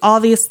biking and do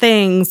all these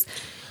things.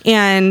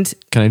 And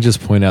can I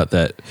just point out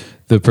that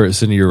the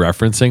person you're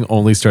referencing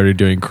only started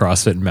doing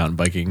CrossFit and mountain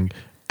biking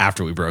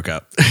after we broke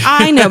up?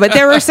 I know, but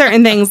there were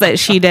certain things that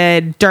she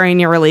did during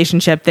your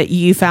relationship that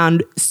you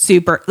found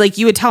super, like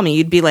you would tell me,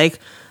 you'd be like,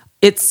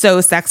 it's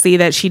so sexy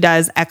that she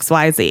does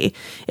XYZ.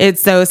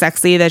 It's so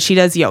sexy that she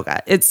does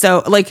yoga. It's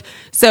so like,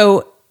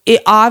 so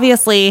it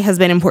obviously has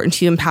been important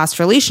to you in past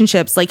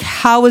relationships. Like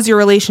how was your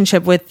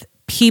relationship with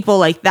people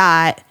like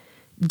that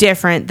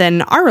different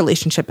than our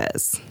relationship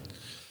is?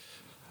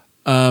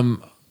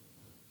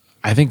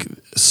 I think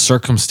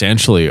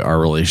circumstantially our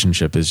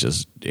relationship is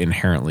just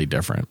inherently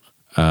different.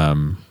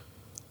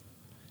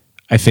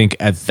 I think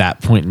at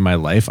that point in my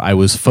life, I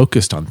was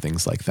focused on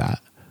things like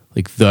that.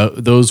 Like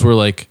those were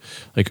like,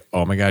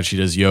 oh my God, she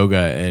does yoga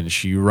and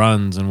she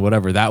runs and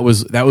whatever. That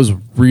was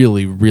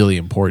really, really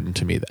important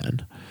to me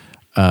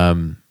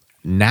then.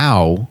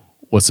 Now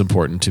what's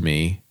important to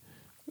me,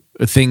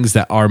 things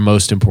that are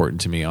most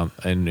important to me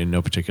and in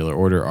no particular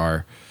order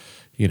are,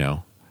 you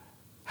know,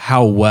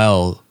 how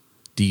well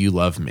do you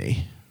love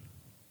me?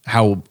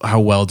 How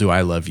well do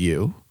I love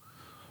you?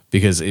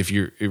 Because if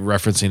you're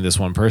referencing this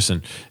one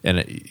person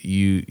and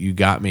you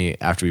got me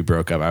after we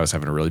broke up, I was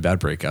having a really bad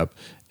breakup,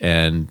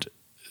 and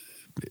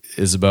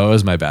Isabeau,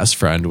 as my best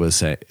friend,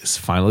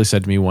 finally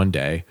said to me one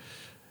day,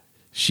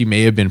 she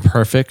may have been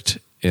perfect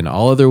in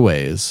all other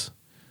ways,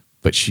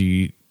 but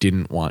she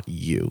didn't want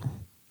you.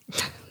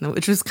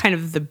 Which was kind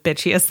of the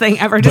bitchiest thing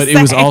ever to say. But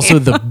it was also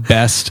the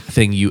best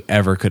thing you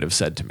ever could have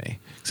said to me.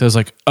 So I was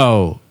like,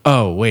 oh,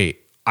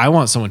 wait, I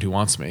want someone who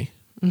wants me.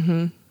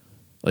 Mm-hmm.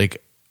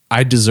 Like,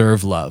 I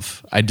deserve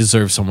love. I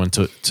deserve someone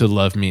to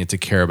love me and to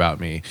care about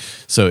me.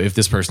 So if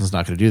this person's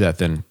not going to do that,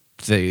 then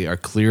they are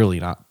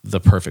clearly not the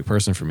perfect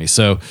person for me.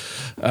 So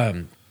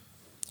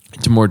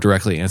to more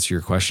directly answer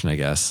your question, I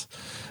guess.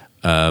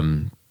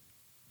 So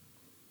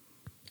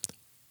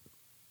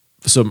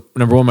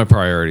number one, my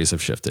priorities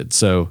have shifted.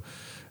 So,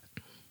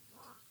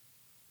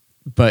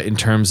 but in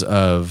terms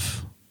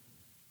of,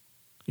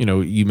 you know,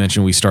 you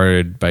mentioned we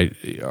started by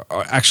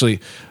actually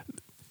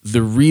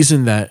the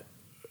reason that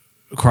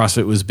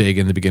CrossFit was big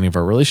in the beginning of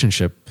our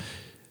relationship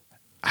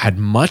had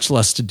much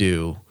less to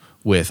do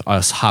with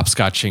us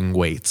hopscotching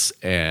weights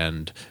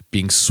and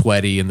being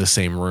sweaty in the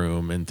same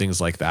room and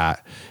things like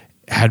that.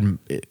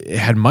 It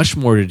had much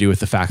more to do with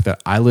the fact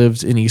that I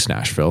lived in East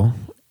Nashville.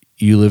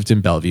 You lived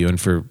in Bellevue.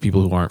 And for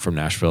people who aren't from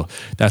Nashville,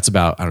 that's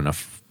about,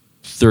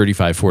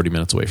 35, 40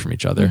 minutes away from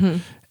each other. Mm-hmm.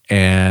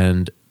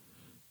 And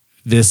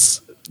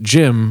this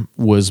gym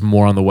was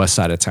more on the west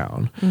side of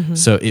town. Mm-hmm.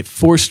 So it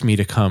forced me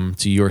to come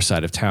to your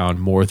side of town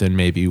more than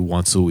maybe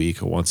once a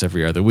week or once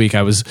every other week.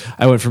 I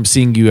went from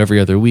seeing you every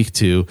other week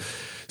to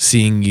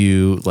seeing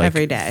you like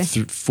every day,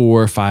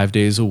 4 or 5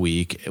 days a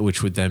week,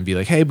 which would then be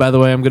like, hey, by the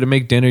way, I'm going to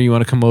make dinner. You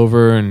want to come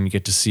over and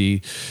get to see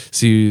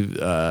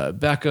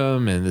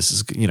Beckham? And this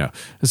is,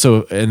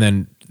 so, and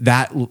then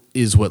that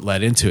is what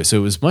led into it. So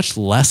it was much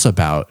less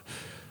about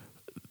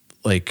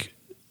like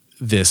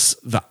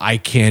the eye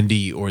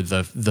candy or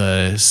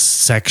the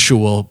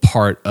sexual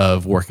part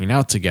of working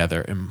out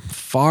together, and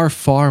far,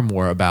 far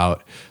more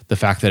about the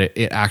fact that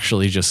it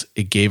actually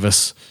it gave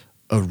us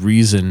a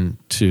reason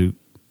to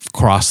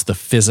cross the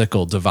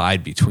physical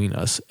divide between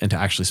us and to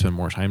actually spend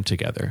more time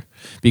together.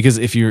 Because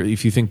if you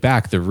think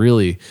back, the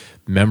really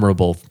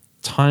memorable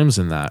times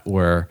in that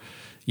were,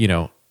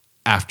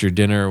 after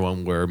dinner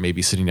when we're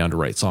maybe sitting down to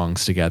write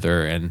songs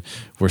together and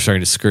we're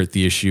starting to skirt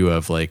the issue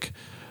of like,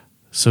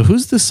 so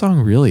who's this song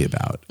really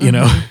about?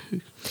 Mm-hmm.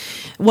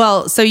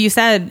 Well, so you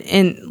said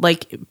in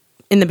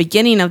the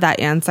beginning of that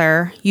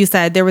answer, you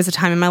said there was a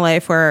time in my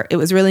life where it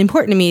was really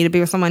important to me to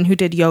be with someone who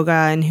did yoga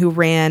and who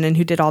ran and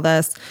who did all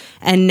this.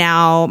 And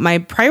now my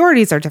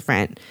priorities are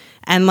different.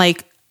 And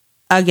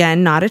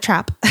again, not a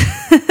trap,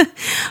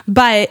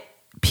 but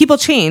people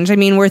change. I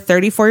mean, we're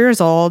 34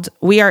 years old.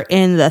 We are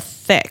in the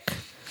thick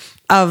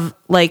of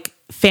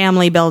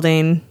family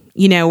building.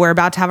 We're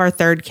about to have our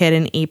third kid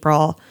in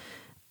April.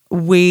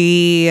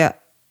 We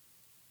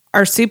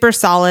are super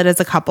solid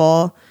as a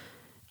couple.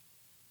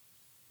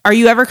 Are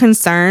you ever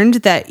concerned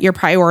that your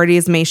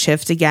priorities may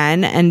shift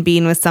again and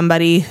being with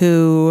somebody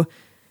who,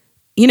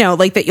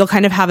 that you'll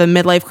kind of have a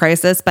midlife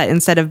crisis, but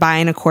instead of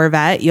buying a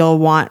Corvette, you'll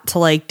want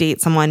to date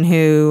someone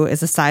who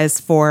is a size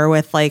 4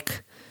 with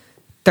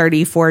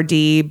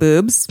 34D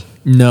boobs?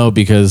 No,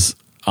 because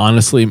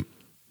honestly,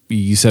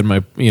 you said my,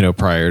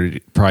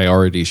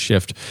 priority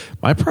shift.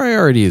 My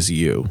priority is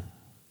you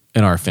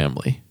and our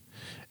family.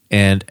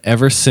 And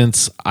ever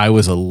since I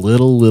was a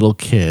little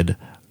kid,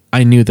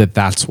 I knew that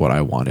that's what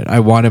I wanted. I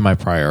wanted my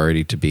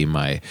priority to be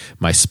my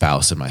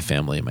spouse and my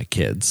family and my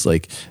kids.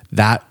 Like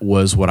that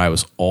was what I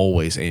was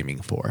always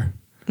aiming for.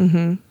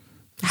 Mm-hmm.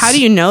 How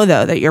do you know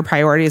though that your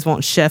priorities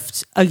won't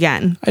shift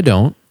again? I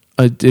don't.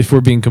 If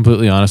we're being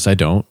completely honest, I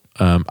don't.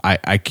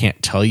 I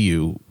can't tell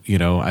you,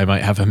 I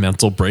might have a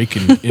mental break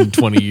in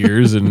 20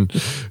 years and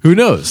who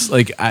knows?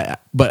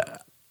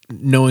 But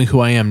knowing who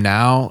I am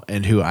now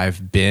and who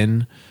I've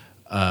been,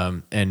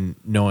 and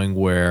knowing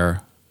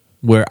where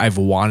I've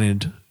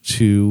wanted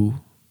to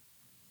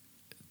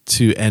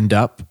end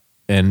up,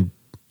 and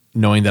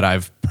knowing that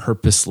I've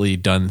purposely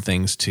done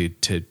things to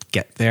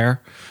get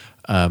there,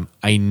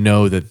 I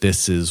know that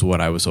this is what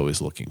I was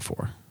always looking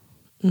for.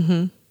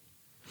 Mm-hmm.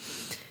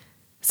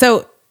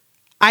 So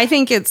I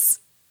think it's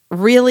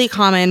really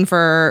common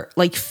for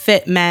like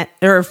fit men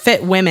or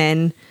fit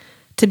women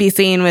to be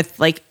seen with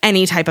like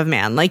any type of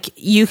man. Like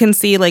you can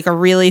see like a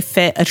really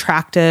fit,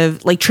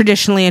 attractive, like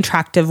traditionally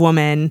attractive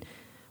woman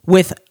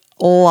with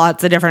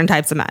lots of different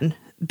types of men,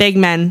 big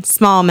men,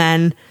 small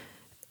men,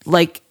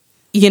 like,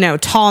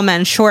 tall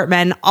men, short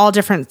men, all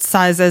different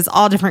sizes,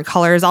 all different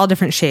colors, all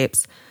different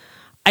shapes.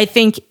 I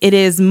think it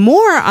is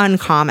more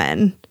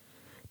uncommon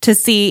to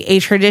see a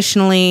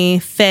traditionally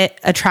fit,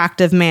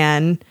 attractive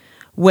man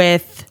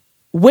with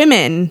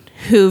women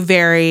who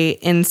vary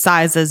in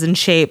sizes and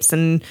shapes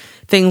and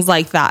things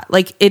like that.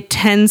 Like it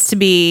tends to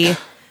be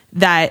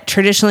that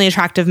traditionally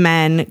attractive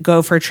men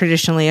go for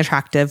traditionally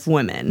attractive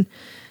women.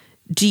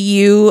 Do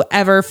you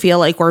ever feel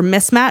like we're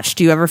mismatched?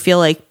 Do you ever feel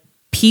like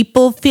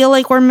people feel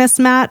like we're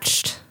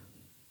mismatched?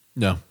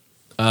 No.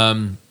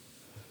 I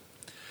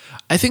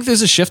think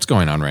there's a shift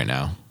going on right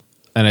now.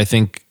 And I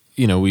think,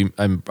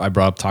 I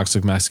brought up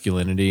toxic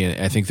masculinity, and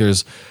I think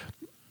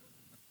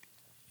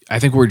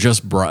we're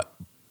just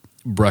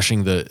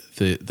brushing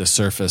the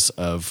surface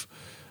of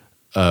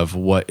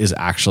what is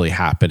actually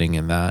happening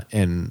in that,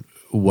 and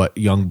what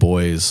young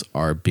boys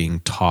are being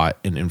taught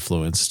and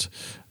influenced.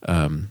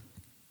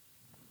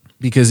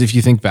 Because if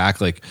you think back,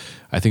 like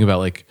I think about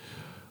like,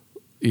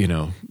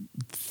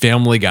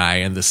 Family Guy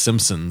and The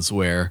Simpsons,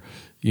 where,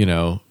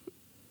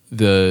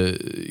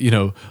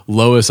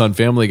 Lois on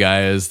Family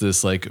Guy is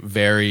this like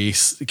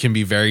can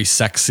be very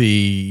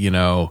sexy,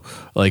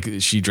 like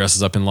she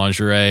dresses up in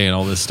lingerie and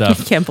all this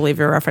stuff. I can't believe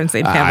you're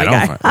referencing Family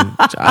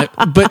Guy.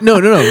 But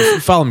no.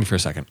 Follow me for a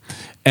second.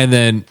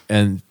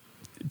 And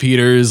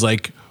Peter is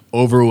like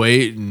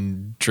overweight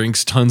and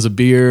drinks tons of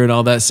beer and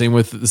all that. Same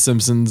with The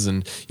Simpsons.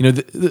 And,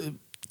 The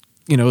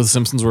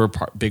Simpsons were a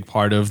big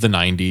part of the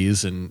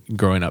 90s and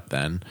growing up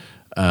then.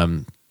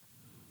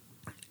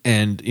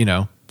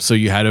 So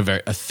you had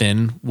a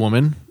thin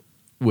woman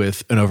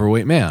with an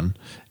overweight man.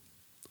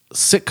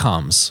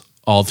 Sitcoms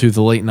all through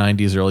the late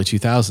 90s, early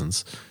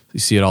 2000s. You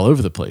see it all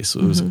over the place.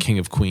 It was King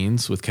of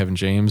Queens with Kevin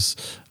James.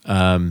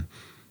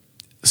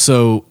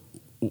 So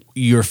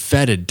you're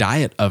fed a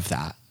diet of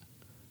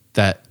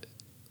that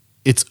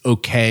it's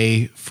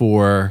okay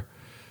for,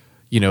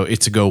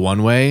 it to go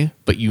one way,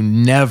 but you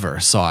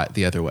never saw it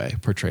the other way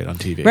portrayed on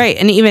TV. Right.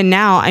 And even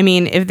now, I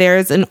mean, if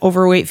there's an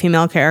overweight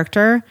female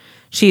character,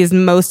 she is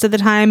most of the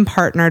time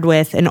partnered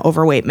with an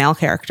overweight male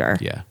character.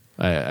 Yeah,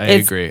 I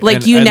agree.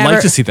 Like I'd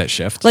like to see that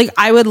shift. Like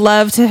I would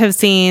love to have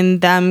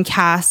seen them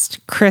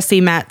cast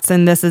Chrissy Metz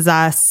and This Is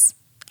Us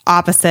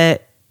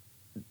opposite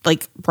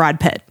like Brad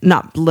Pitt,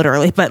 not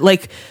literally, but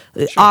like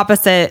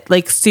opposite,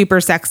 like super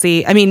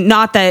sexy. I mean,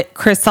 not that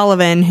Chris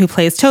Sullivan, who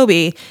plays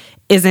Toby,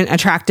 isn't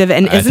attractive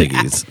and I think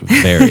he's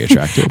very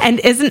attractive and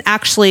isn't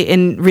actually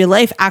in real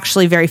life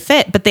actually very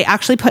fit, but they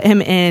actually put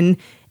him in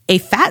a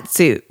fat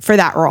suit for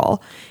that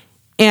role.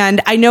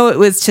 And I know it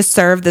was to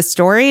serve the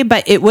story,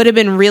 but it would have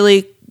been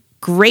really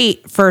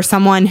great for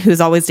someone who's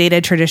always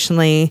dated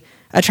traditionally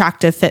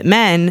attractive, fit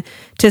men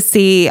to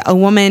see a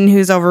woman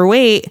who's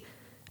overweight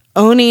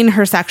owning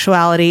her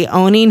sexuality,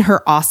 owning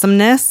her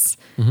awesomeness,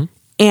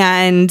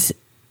 and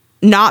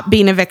not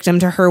being a victim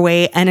to her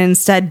weight, and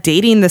instead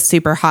dating the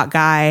super hot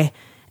guy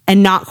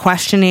and not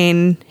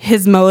questioning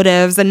his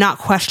motives and not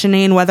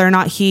questioning whether or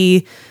not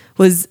he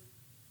was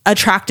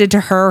attracted to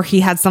her or he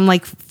had some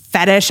like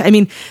fetish. I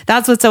mean,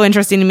 that's what's so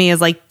interesting to me is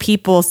like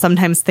people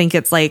sometimes think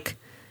it's like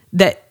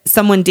that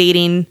someone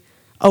dating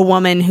a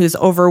woman who's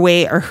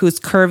overweight or who's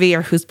curvy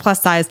or who's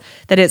plus size,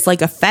 that it's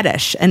like a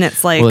fetish. And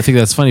it's like, well, I think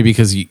that's funny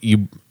because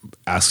you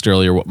asked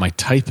earlier what my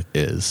type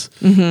is.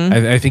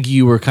 I think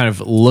you were kind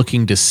of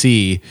looking to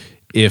see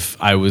if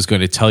I was going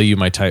to tell you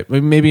my type.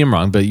 Maybe I'm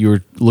wrong, but you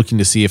were looking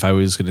to see if I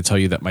was going to tell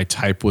you that my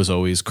type was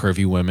always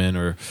curvy women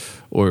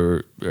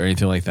or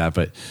anything like that.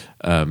 But,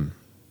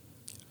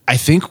 I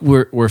think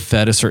we're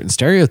fed a certain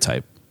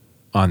stereotype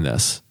on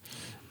this,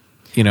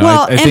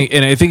 well, I think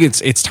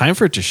it's time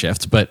for it to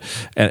shift, but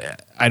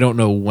I don't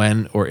know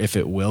when or if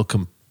it will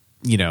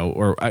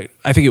I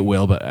think it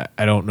will, but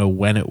I don't know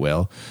when it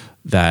will.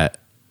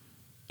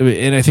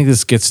 And I think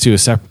this gets to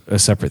a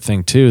separate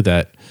thing too,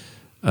 that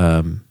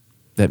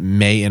that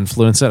may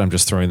influence it. I'm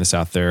just throwing this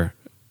out there,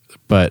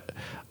 but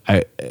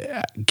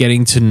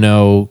getting to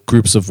know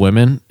groups of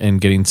women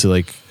and getting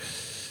to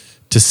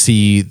to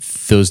see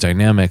those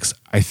dynamics,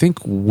 I think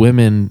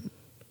women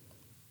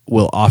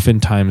will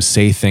oftentimes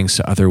say things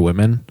to other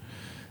women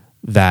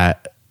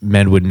that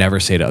men would never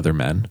say to other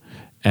men,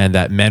 and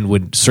that men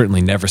would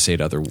certainly never say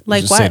to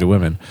to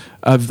women,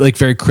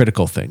 very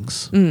critical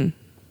things.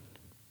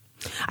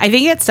 I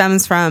think it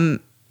stems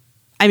from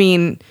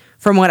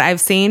what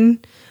I've seen.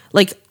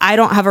 Like, I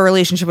don't have a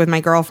relationship with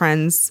my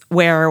girlfriends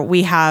where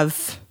we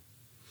have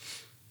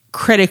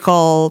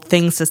critical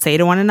things to say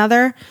to one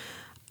another.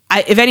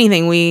 If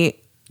anything,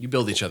 you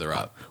build each other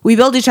up. We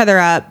build each other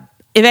up.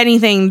 If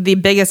anything, the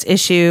biggest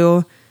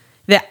issue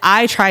that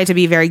I try to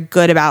be very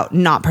good about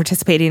not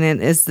participating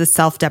in is the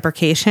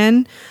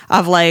self-deprecation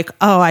of I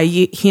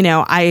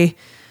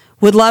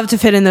would love to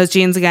fit in those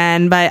jeans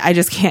again, but I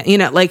just can't,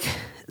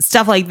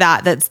 stuff like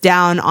that, that's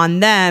down on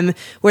them,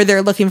 where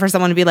they're looking for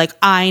someone to be like,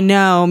 I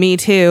know, me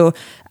too.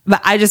 But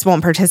I just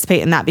won't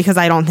participate in that because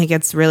I don't think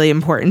it's really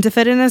important to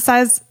fit in a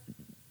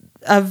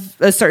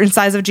certain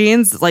size of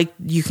jeans. Like,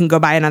 you can go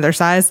buy another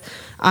size.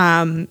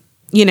 To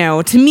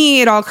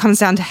me, it all comes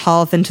down to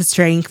health and to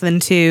strength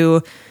and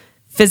to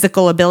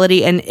physical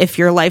ability. And if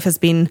your life has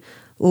been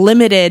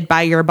limited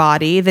by your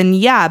body, then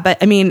yeah. But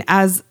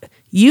as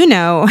you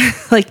know,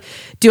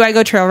 do I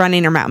go trail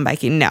running or mountain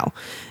biking? No.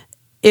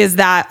 Is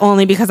that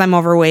only because I'm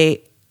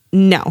overweight?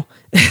 No.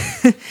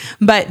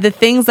 But the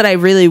things that I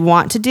really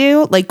want to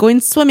do, like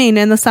going swimming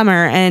in the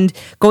summer and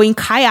going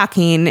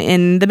kayaking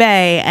in the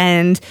bay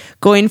and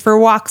going for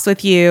walks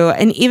with you,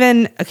 and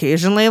even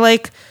occasionally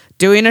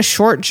doing a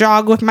short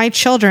jog with my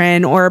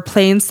children or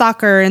playing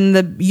soccer in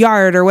the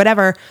yard or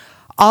whatever,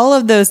 all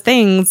of those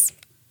things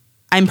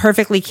I'm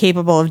perfectly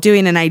capable of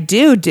doing, and I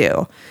do.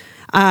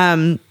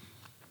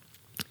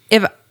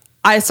 If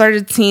I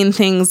started seeing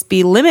things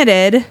be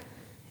limited,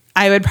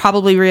 I would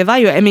probably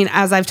reevaluate.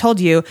 As I've told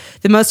you,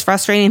 the most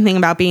frustrating thing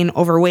about being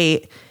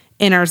overweight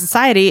in our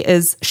society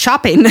is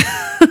shopping.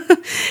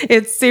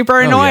 It's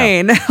super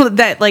annoying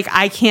that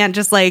I can't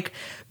just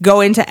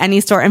go into any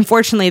store.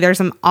 Unfortunately, there's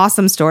some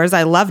awesome stores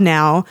I love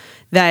now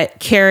that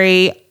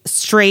carry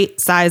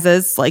straight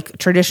sizes, like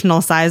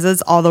traditional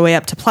sizes, all the way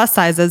up to plus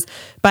sizes.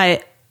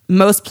 But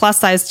most plus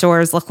size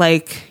stores look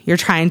like you're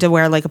trying to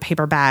wear a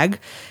paper bag,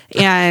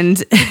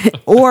 and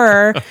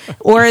or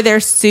they're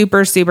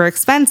super, super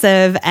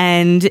expensive,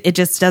 and it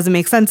just doesn't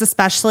make sense,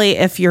 especially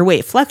if your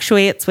weight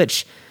fluctuates,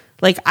 which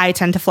I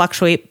tend to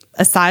fluctuate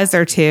a size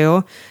or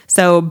two.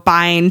 So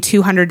buying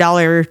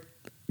 $200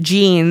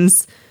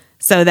 jeans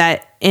so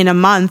that in a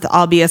month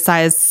I'll be a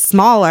size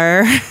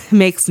smaller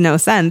makes no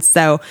sense.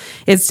 So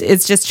it's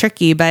just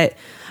tricky. But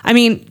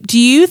do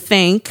you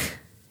think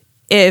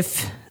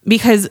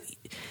because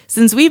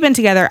since we've been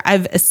together, I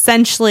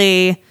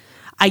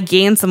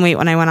gained some weight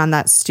when I went on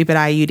that stupid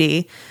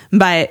IUD,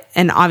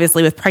 and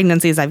obviously with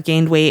pregnancies, I've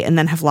gained weight and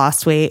then have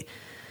lost weight.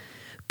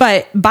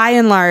 But by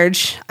and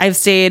large, I've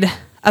stayed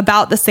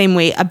about the same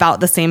weight, about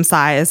the same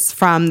size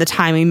from the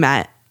time we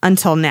met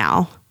until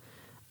now.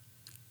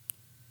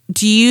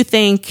 Do you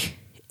think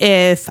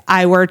if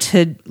I were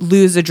to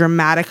lose a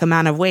dramatic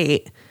amount of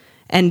weight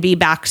and be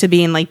back to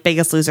being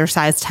Biggest Loser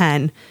size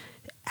 10,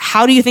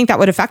 how do you think that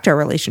would affect our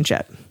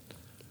relationship?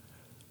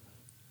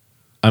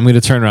 I'm going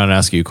to turn around and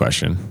ask you a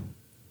question.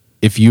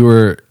 If you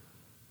were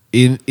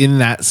in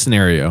that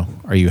scenario,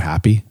 are you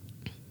happy?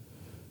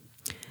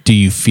 Do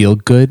you feel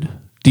good?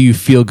 Do you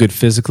feel good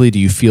physically? Do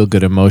you feel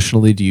good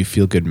emotionally? Do you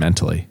feel good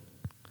mentally?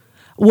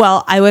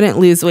 Well, I wouldn't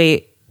lose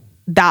weight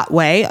that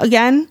way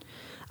again.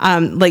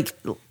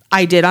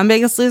 I did on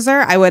Biggest Loser.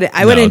 I wouldn't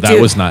do it.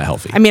 That was not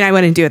healthy. I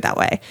wouldn't do it that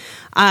way.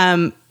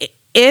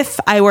 If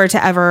I were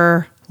to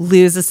ever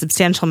lose a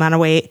substantial amount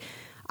of weight,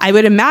 I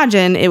would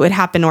imagine it would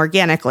happen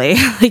organically.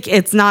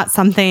 It's not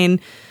something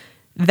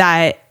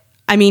that,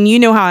 you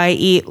know how I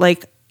eat.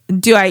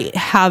 Do I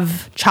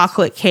have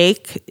chocolate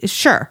cake?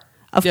 Sure.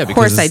 Of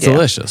course I do. It's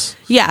delicious.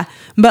 Yeah.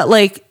 But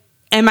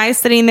am I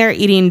sitting there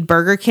eating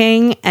Burger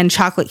King and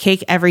chocolate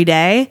cake every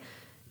day?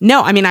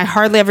 No. I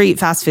hardly ever eat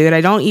fast food.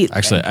 I don't eat.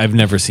 Actually, I've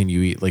never seen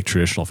you eat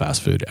traditional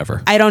fast food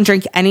ever. I don't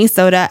drink any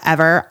soda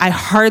ever. I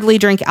hardly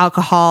drink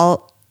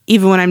alcohol.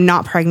 Even when I'm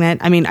not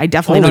pregnant. I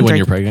definitely don't drink. Only when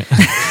you're pregnant.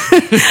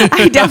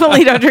 I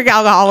definitely don't drink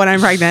alcohol when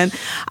I'm pregnant.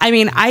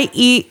 I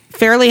eat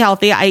fairly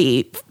healthy. I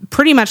eat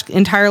pretty much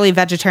entirely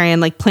vegetarian,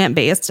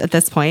 plant-based at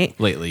this point.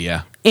 Lately,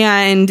 yeah.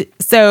 And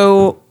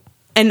so,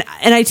 and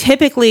I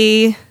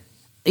typically,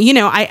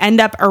 I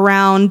end up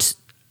around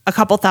a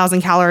couple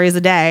thousand calories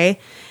a day.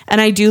 And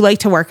I do like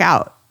to work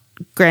out.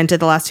 Granted,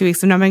 the last 2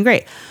 weeks have not been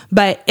great.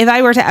 But if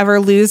I were to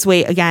ever lose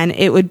weight again,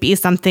 it would be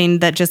something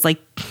that just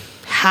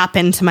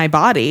happened to my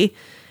body.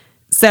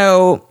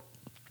 So,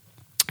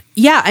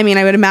 yeah, I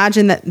would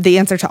imagine that the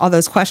answer to all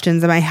those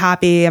questions, am I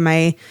happy? Am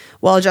I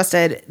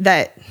well-adjusted?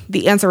 That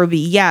the answer would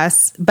be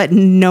yes, but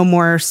no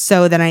more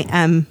so than I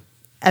am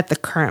at the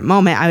current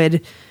moment. I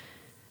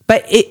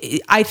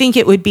think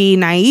it would be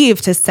naive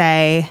to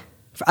say,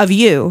 of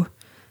you,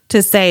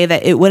 to say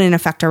that it wouldn't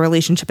affect our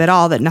relationship at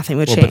all, that nothing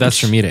would change. But that's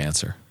for me to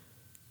answer.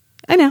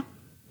 I know.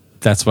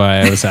 That's why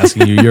I was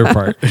asking you your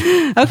part.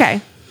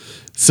 Okay.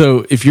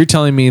 So if you're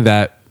telling me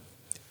that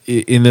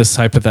in this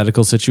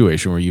hypothetical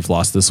situation where you've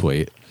lost this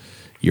weight,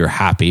 you're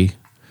happy,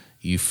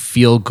 you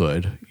feel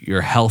good,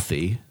 you're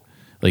healthy,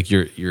 like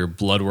your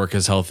blood work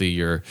is healthy,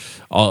 you're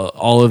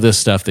all of this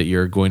stuff, that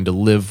you're going to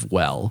live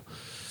well.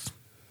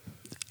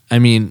 I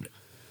mean,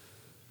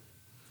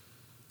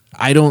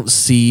 I don't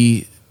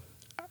see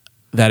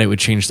that it would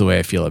change the way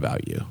I feel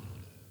about you,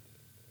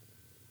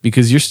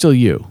 because you're still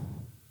you.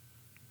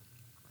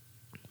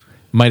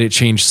 Might it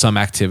change some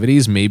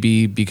activities?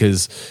 Maybe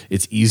because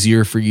it's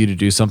easier for you to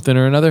do something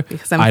or another.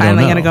 Because I'm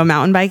finally going to go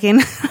mountain biking.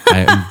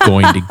 I am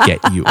going to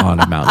get you on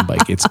a mountain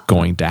bike. It's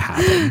going to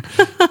happen.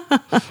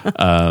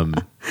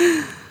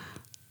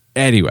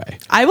 Anyway,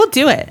 I will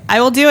do it. I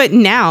will do it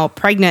now,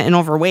 pregnant and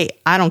overweight.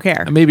 I don't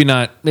care. Maybe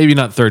not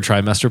third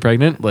trimester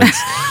pregnant.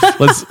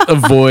 Let's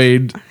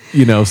avoid,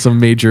 some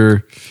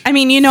major. I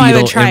mean, I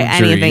would try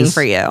anything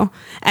for you.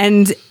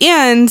 And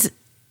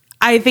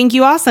I think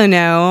you also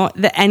know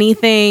that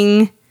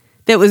anything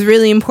that was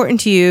really important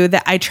to you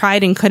that I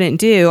tried and couldn't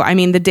do. I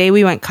mean, the day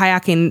we went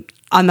kayaking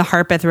on the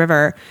Harpeth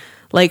River,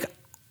 Sean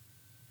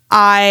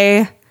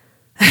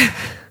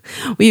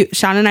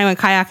and I went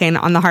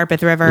kayaking on the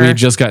Harpeth River. We had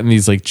just gotten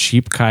these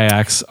cheap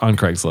kayaks on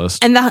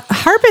Craigslist. And the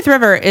Harpeth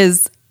River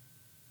is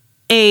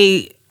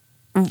it's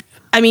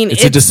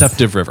a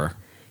deceptive river.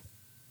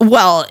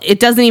 Well, it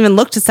doesn't even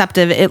look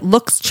deceptive. It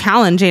looks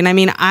challenging. I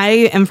mean,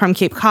 I am from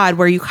Cape Cod,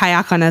 where you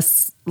kayak on a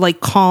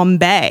calm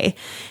bay,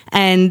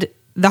 and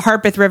the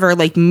Harpeth River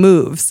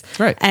moves.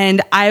 Right.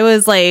 And I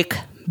was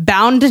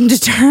bound and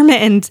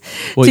determined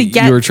to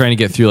get. You were trying to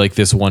get through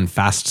this one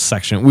fast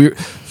section. We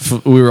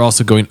were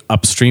also going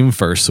upstream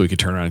first, so we could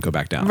turn around and go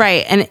back down.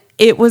 Right, and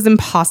it was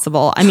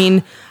impossible. I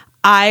mean,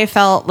 I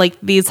felt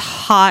these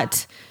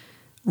hot,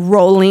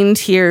 rolling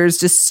tears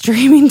just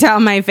streaming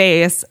down my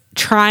face,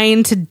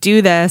 trying to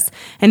do this,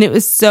 and it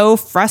was so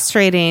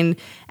frustrating.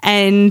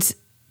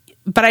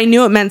 But I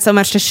knew it meant so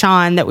much to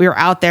Sean that we were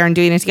out there and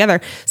doing it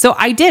together. So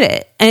I did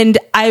it. And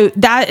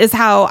that is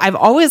how I've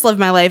always lived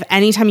my life.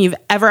 Anytime you've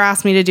ever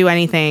asked me to do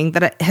anything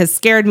that has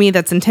scared me,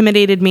 that's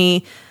intimidated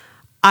me,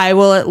 I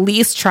will at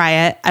least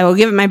try it. I will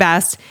give it my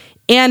best.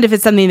 And if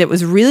it's something that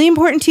was really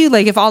important to you,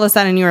 if all of a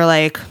sudden you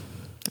were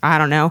I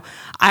don't know,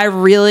 I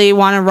really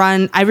want to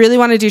run, I really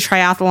want to do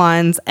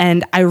triathlons,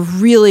 and I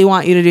really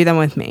want you to do them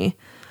with me.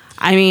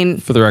 I mean,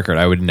 for the record,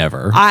 I would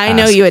never. I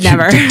know you would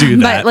never do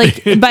that.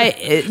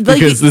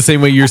 Because the same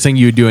way you're saying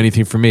you would do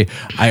anything for me,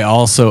 I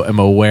also am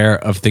aware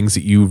of things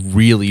that you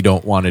really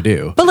don't want to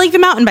do. But the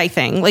mountain bike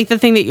thing, the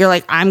thing that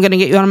you're I'm going to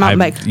get you on a mountain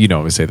bike. You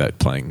always say that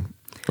playing,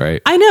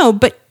 right? I know,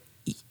 but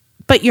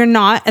you're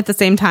not at the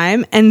same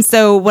time. And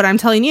so what I'm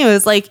telling you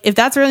is if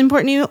that's really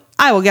important to you,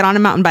 I will get on a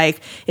mountain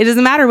bike. It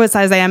doesn't matter what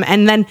size I am.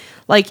 And then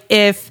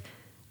if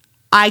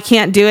I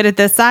can't do it at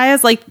this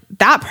size,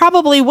 that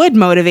probably would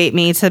motivate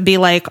me to be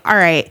all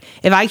right,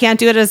 if I can't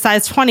do it at a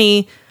size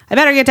 20, I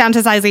better get down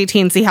to size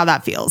 18, see how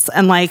that feels,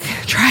 and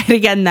try it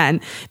again then.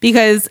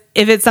 Because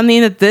if it's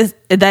something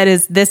that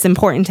is this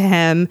important to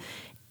him,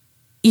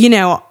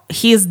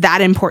 he's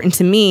that important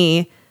to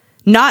me.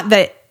 Not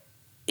that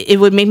it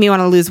would make me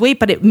want to lose weight,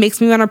 but it makes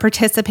me want to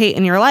participate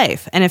in your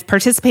life. And if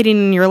participating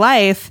in your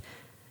life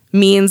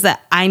means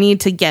that I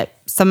need to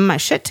get some of my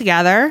shit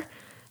together,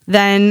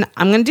 then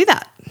I'm going to do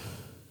that.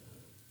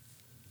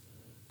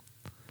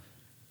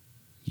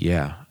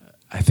 Yeah,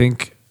 I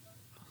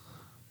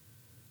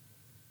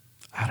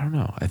don't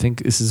know. I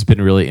think this has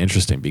been really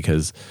interesting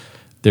because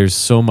there's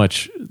so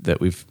much that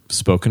we've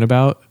spoken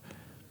about.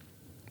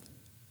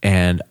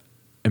 And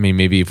I mean,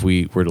 maybe if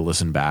we were to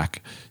listen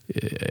back,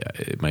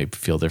 it might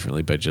feel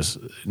differently, but just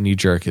knee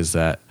jerk is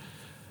that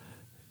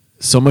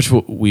so much of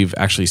what we've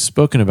actually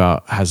spoken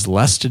about has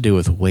less to do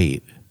with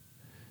weight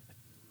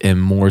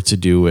and more to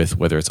do with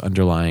whether it's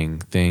underlying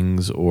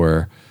things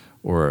or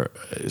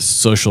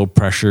social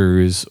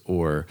pressures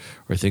or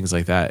things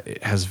like that.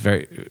 It has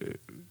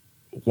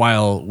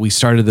while we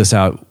started this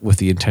out with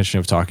the intention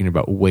of talking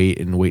about weight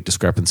and weight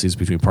discrepancies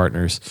between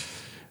partners,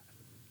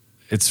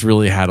 it's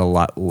really had a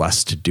lot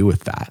less to do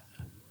with that.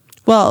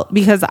 Well,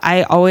 because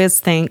I always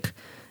think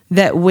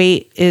that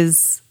weight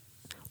is,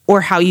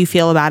 or how you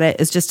feel about it,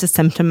 is just a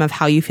symptom of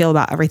how you feel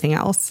about everything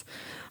else.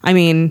 I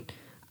mean,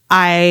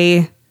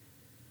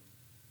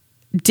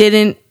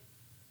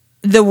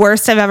 the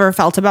worst I've ever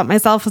felt about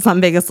myself was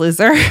on Biggest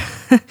Loser.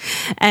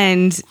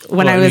 And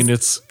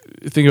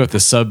think about the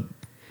sub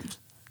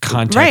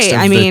context right,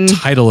 of the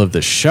title of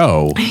the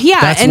show.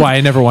 Yeah. That's why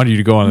I never wanted you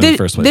to go on in the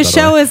first place. The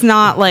show is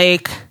not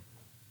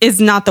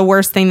the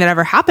worst thing that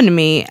ever happened to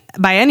me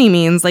by any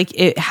means.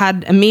 It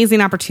had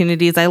amazing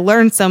opportunities. I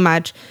learned so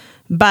much,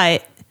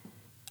 but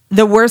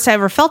the worst I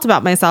ever felt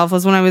about myself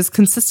was when I was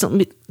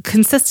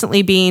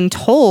consistently being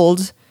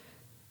told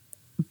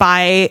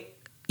by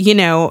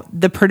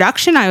the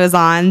production I was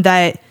on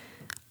that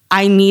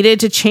I needed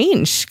to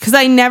change, because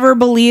I never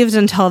believed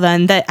until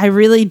then that I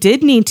really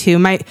did need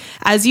to.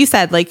 As you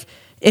said,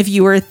 if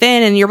you were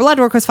thin and your blood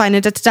work was fine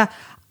and da, da, da.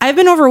 I've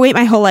been overweight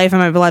my whole life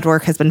and my blood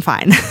work has been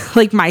fine.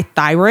 Like my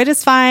thyroid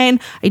is fine.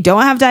 I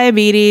don't have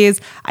diabetes.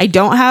 I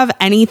don't have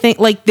anything.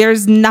 Like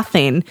there's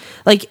nothing.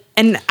 Like,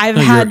 and I've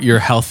had. You're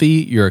healthy.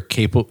 You're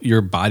capable. Your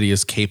body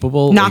is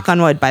capable. Knock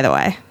on wood, by the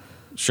way.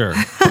 Sure.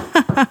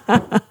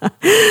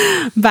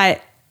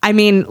 But I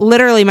mean,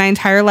 literally my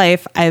entire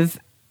life, I've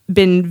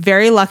been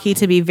very lucky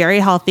to be very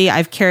healthy.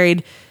 I've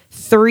carried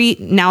three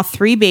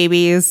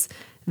babies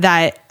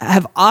that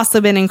have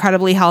also been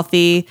incredibly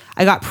healthy.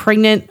 I got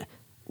pregnant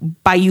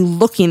by you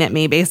looking at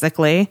me,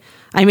 basically.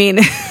 I mean,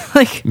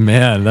 like,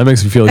 man, that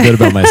makes me feel good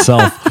about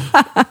myself.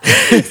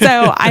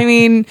 So, I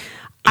mean,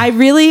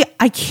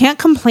 I can't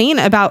complain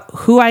about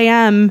who I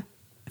am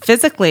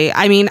physically.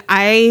 I mean,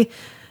 I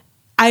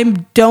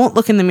don't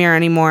look in the mirror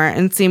anymore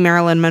and see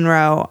Marilyn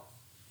Monroe.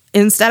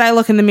 Instead, I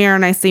look in the mirror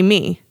and I see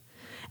me,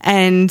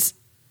 and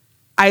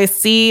I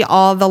see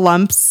all the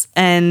lumps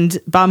and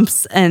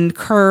bumps and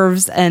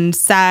curves and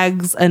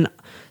sags and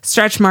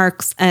stretch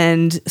marks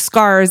and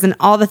scars and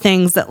all the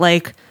things that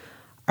like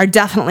are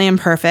definitely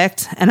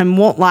imperfect. And I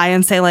won't lie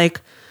and say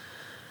like,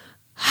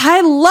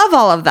 I love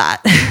all of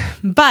that,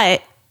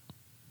 but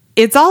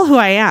it's all who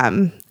I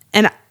am.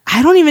 And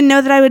I don't even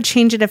know that I would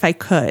change it if I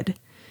could.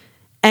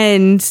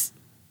 And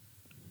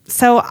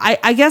so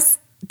I guess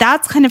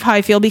that's kind of how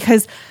I feel,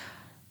 because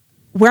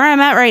where I'm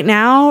at right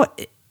now,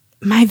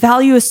 my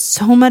value is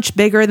so much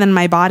bigger than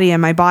my body,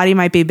 and my body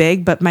might be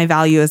big, but my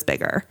value is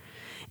bigger.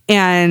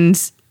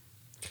 And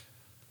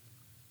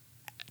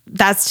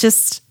that's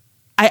just,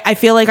 I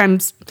feel like I'm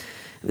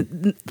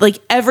like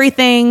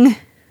everything,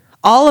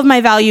 all of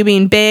my value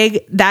being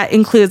big, that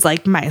includes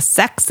like my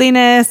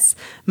sexiness,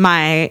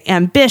 my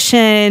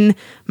ambition,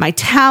 my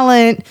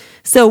talent.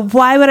 So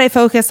why would I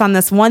focus on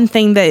this one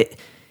thing that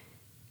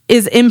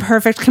is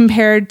imperfect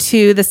compared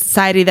to the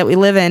society that we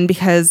live in?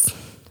 Because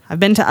I've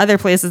been to other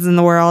places in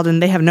the world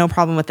and they have no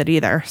problem with it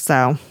either.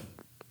 So,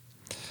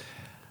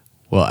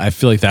 well, I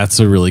feel like that's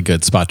a really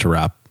good spot to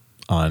wrap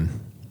on.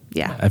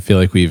 Yeah, I feel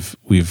like we've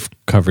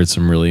covered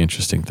some really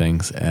interesting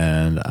things,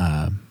 and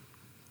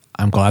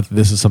I'm glad that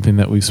this is something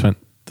that we've spent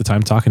the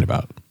time talking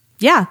about.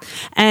 Yeah,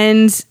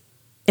 and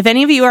if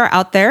any of you are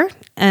out there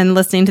and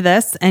listening to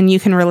this and you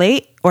can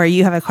relate, or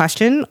you have a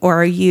question,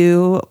 or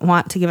you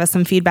want to give us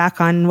some feedback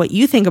on what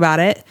you think about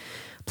it,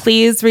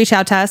 please reach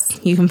out to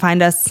us. You can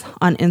find us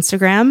on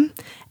Instagram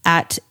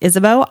at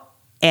Isabeau.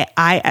 How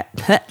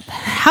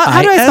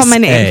do I spell my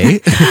name?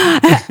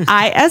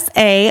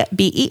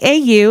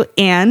 ISABEAU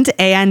and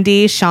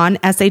AND Sean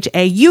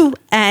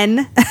SHAUN.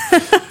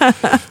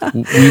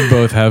 We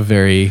both have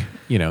very,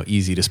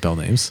 easy to spell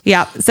names.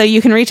 Yeah. So you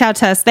can reach out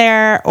to us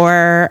there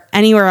or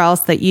anywhere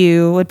else that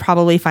you would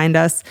probably find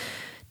us.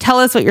 Tell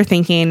us what you're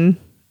thinking.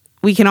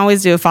 We can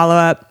always do a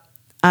follow-up.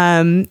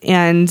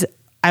 And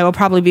I will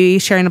probably be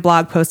sharing a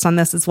blog post on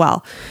this as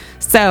well.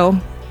 So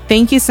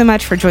thank you so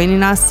much for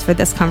joining us for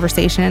this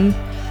conversation.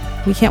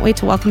 We can't wait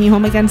to welcome you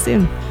home again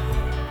soon.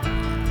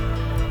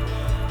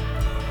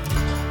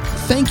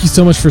 Thank you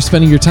so much for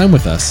spending your time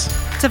with us.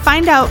 To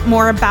find out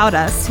more about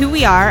us, who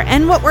we are,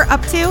 and what we're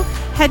up to,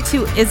 head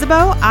to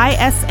Isabeau,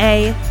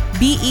 ISABEAU,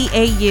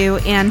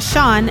 and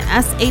Sean,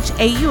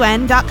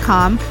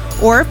 SHAUN.com,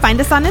 or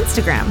find us on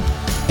Instagram.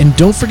 And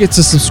don't forget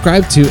to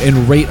subscribe to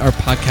and rate our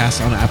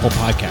podcast on Apple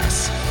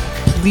Podcasts.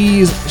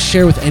 Please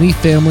share with any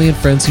family and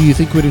friends who you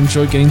think would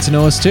enjoy getting to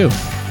know us too.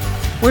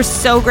 We're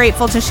so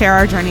grateful to share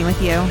our journey with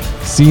you.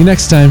 See you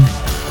next time.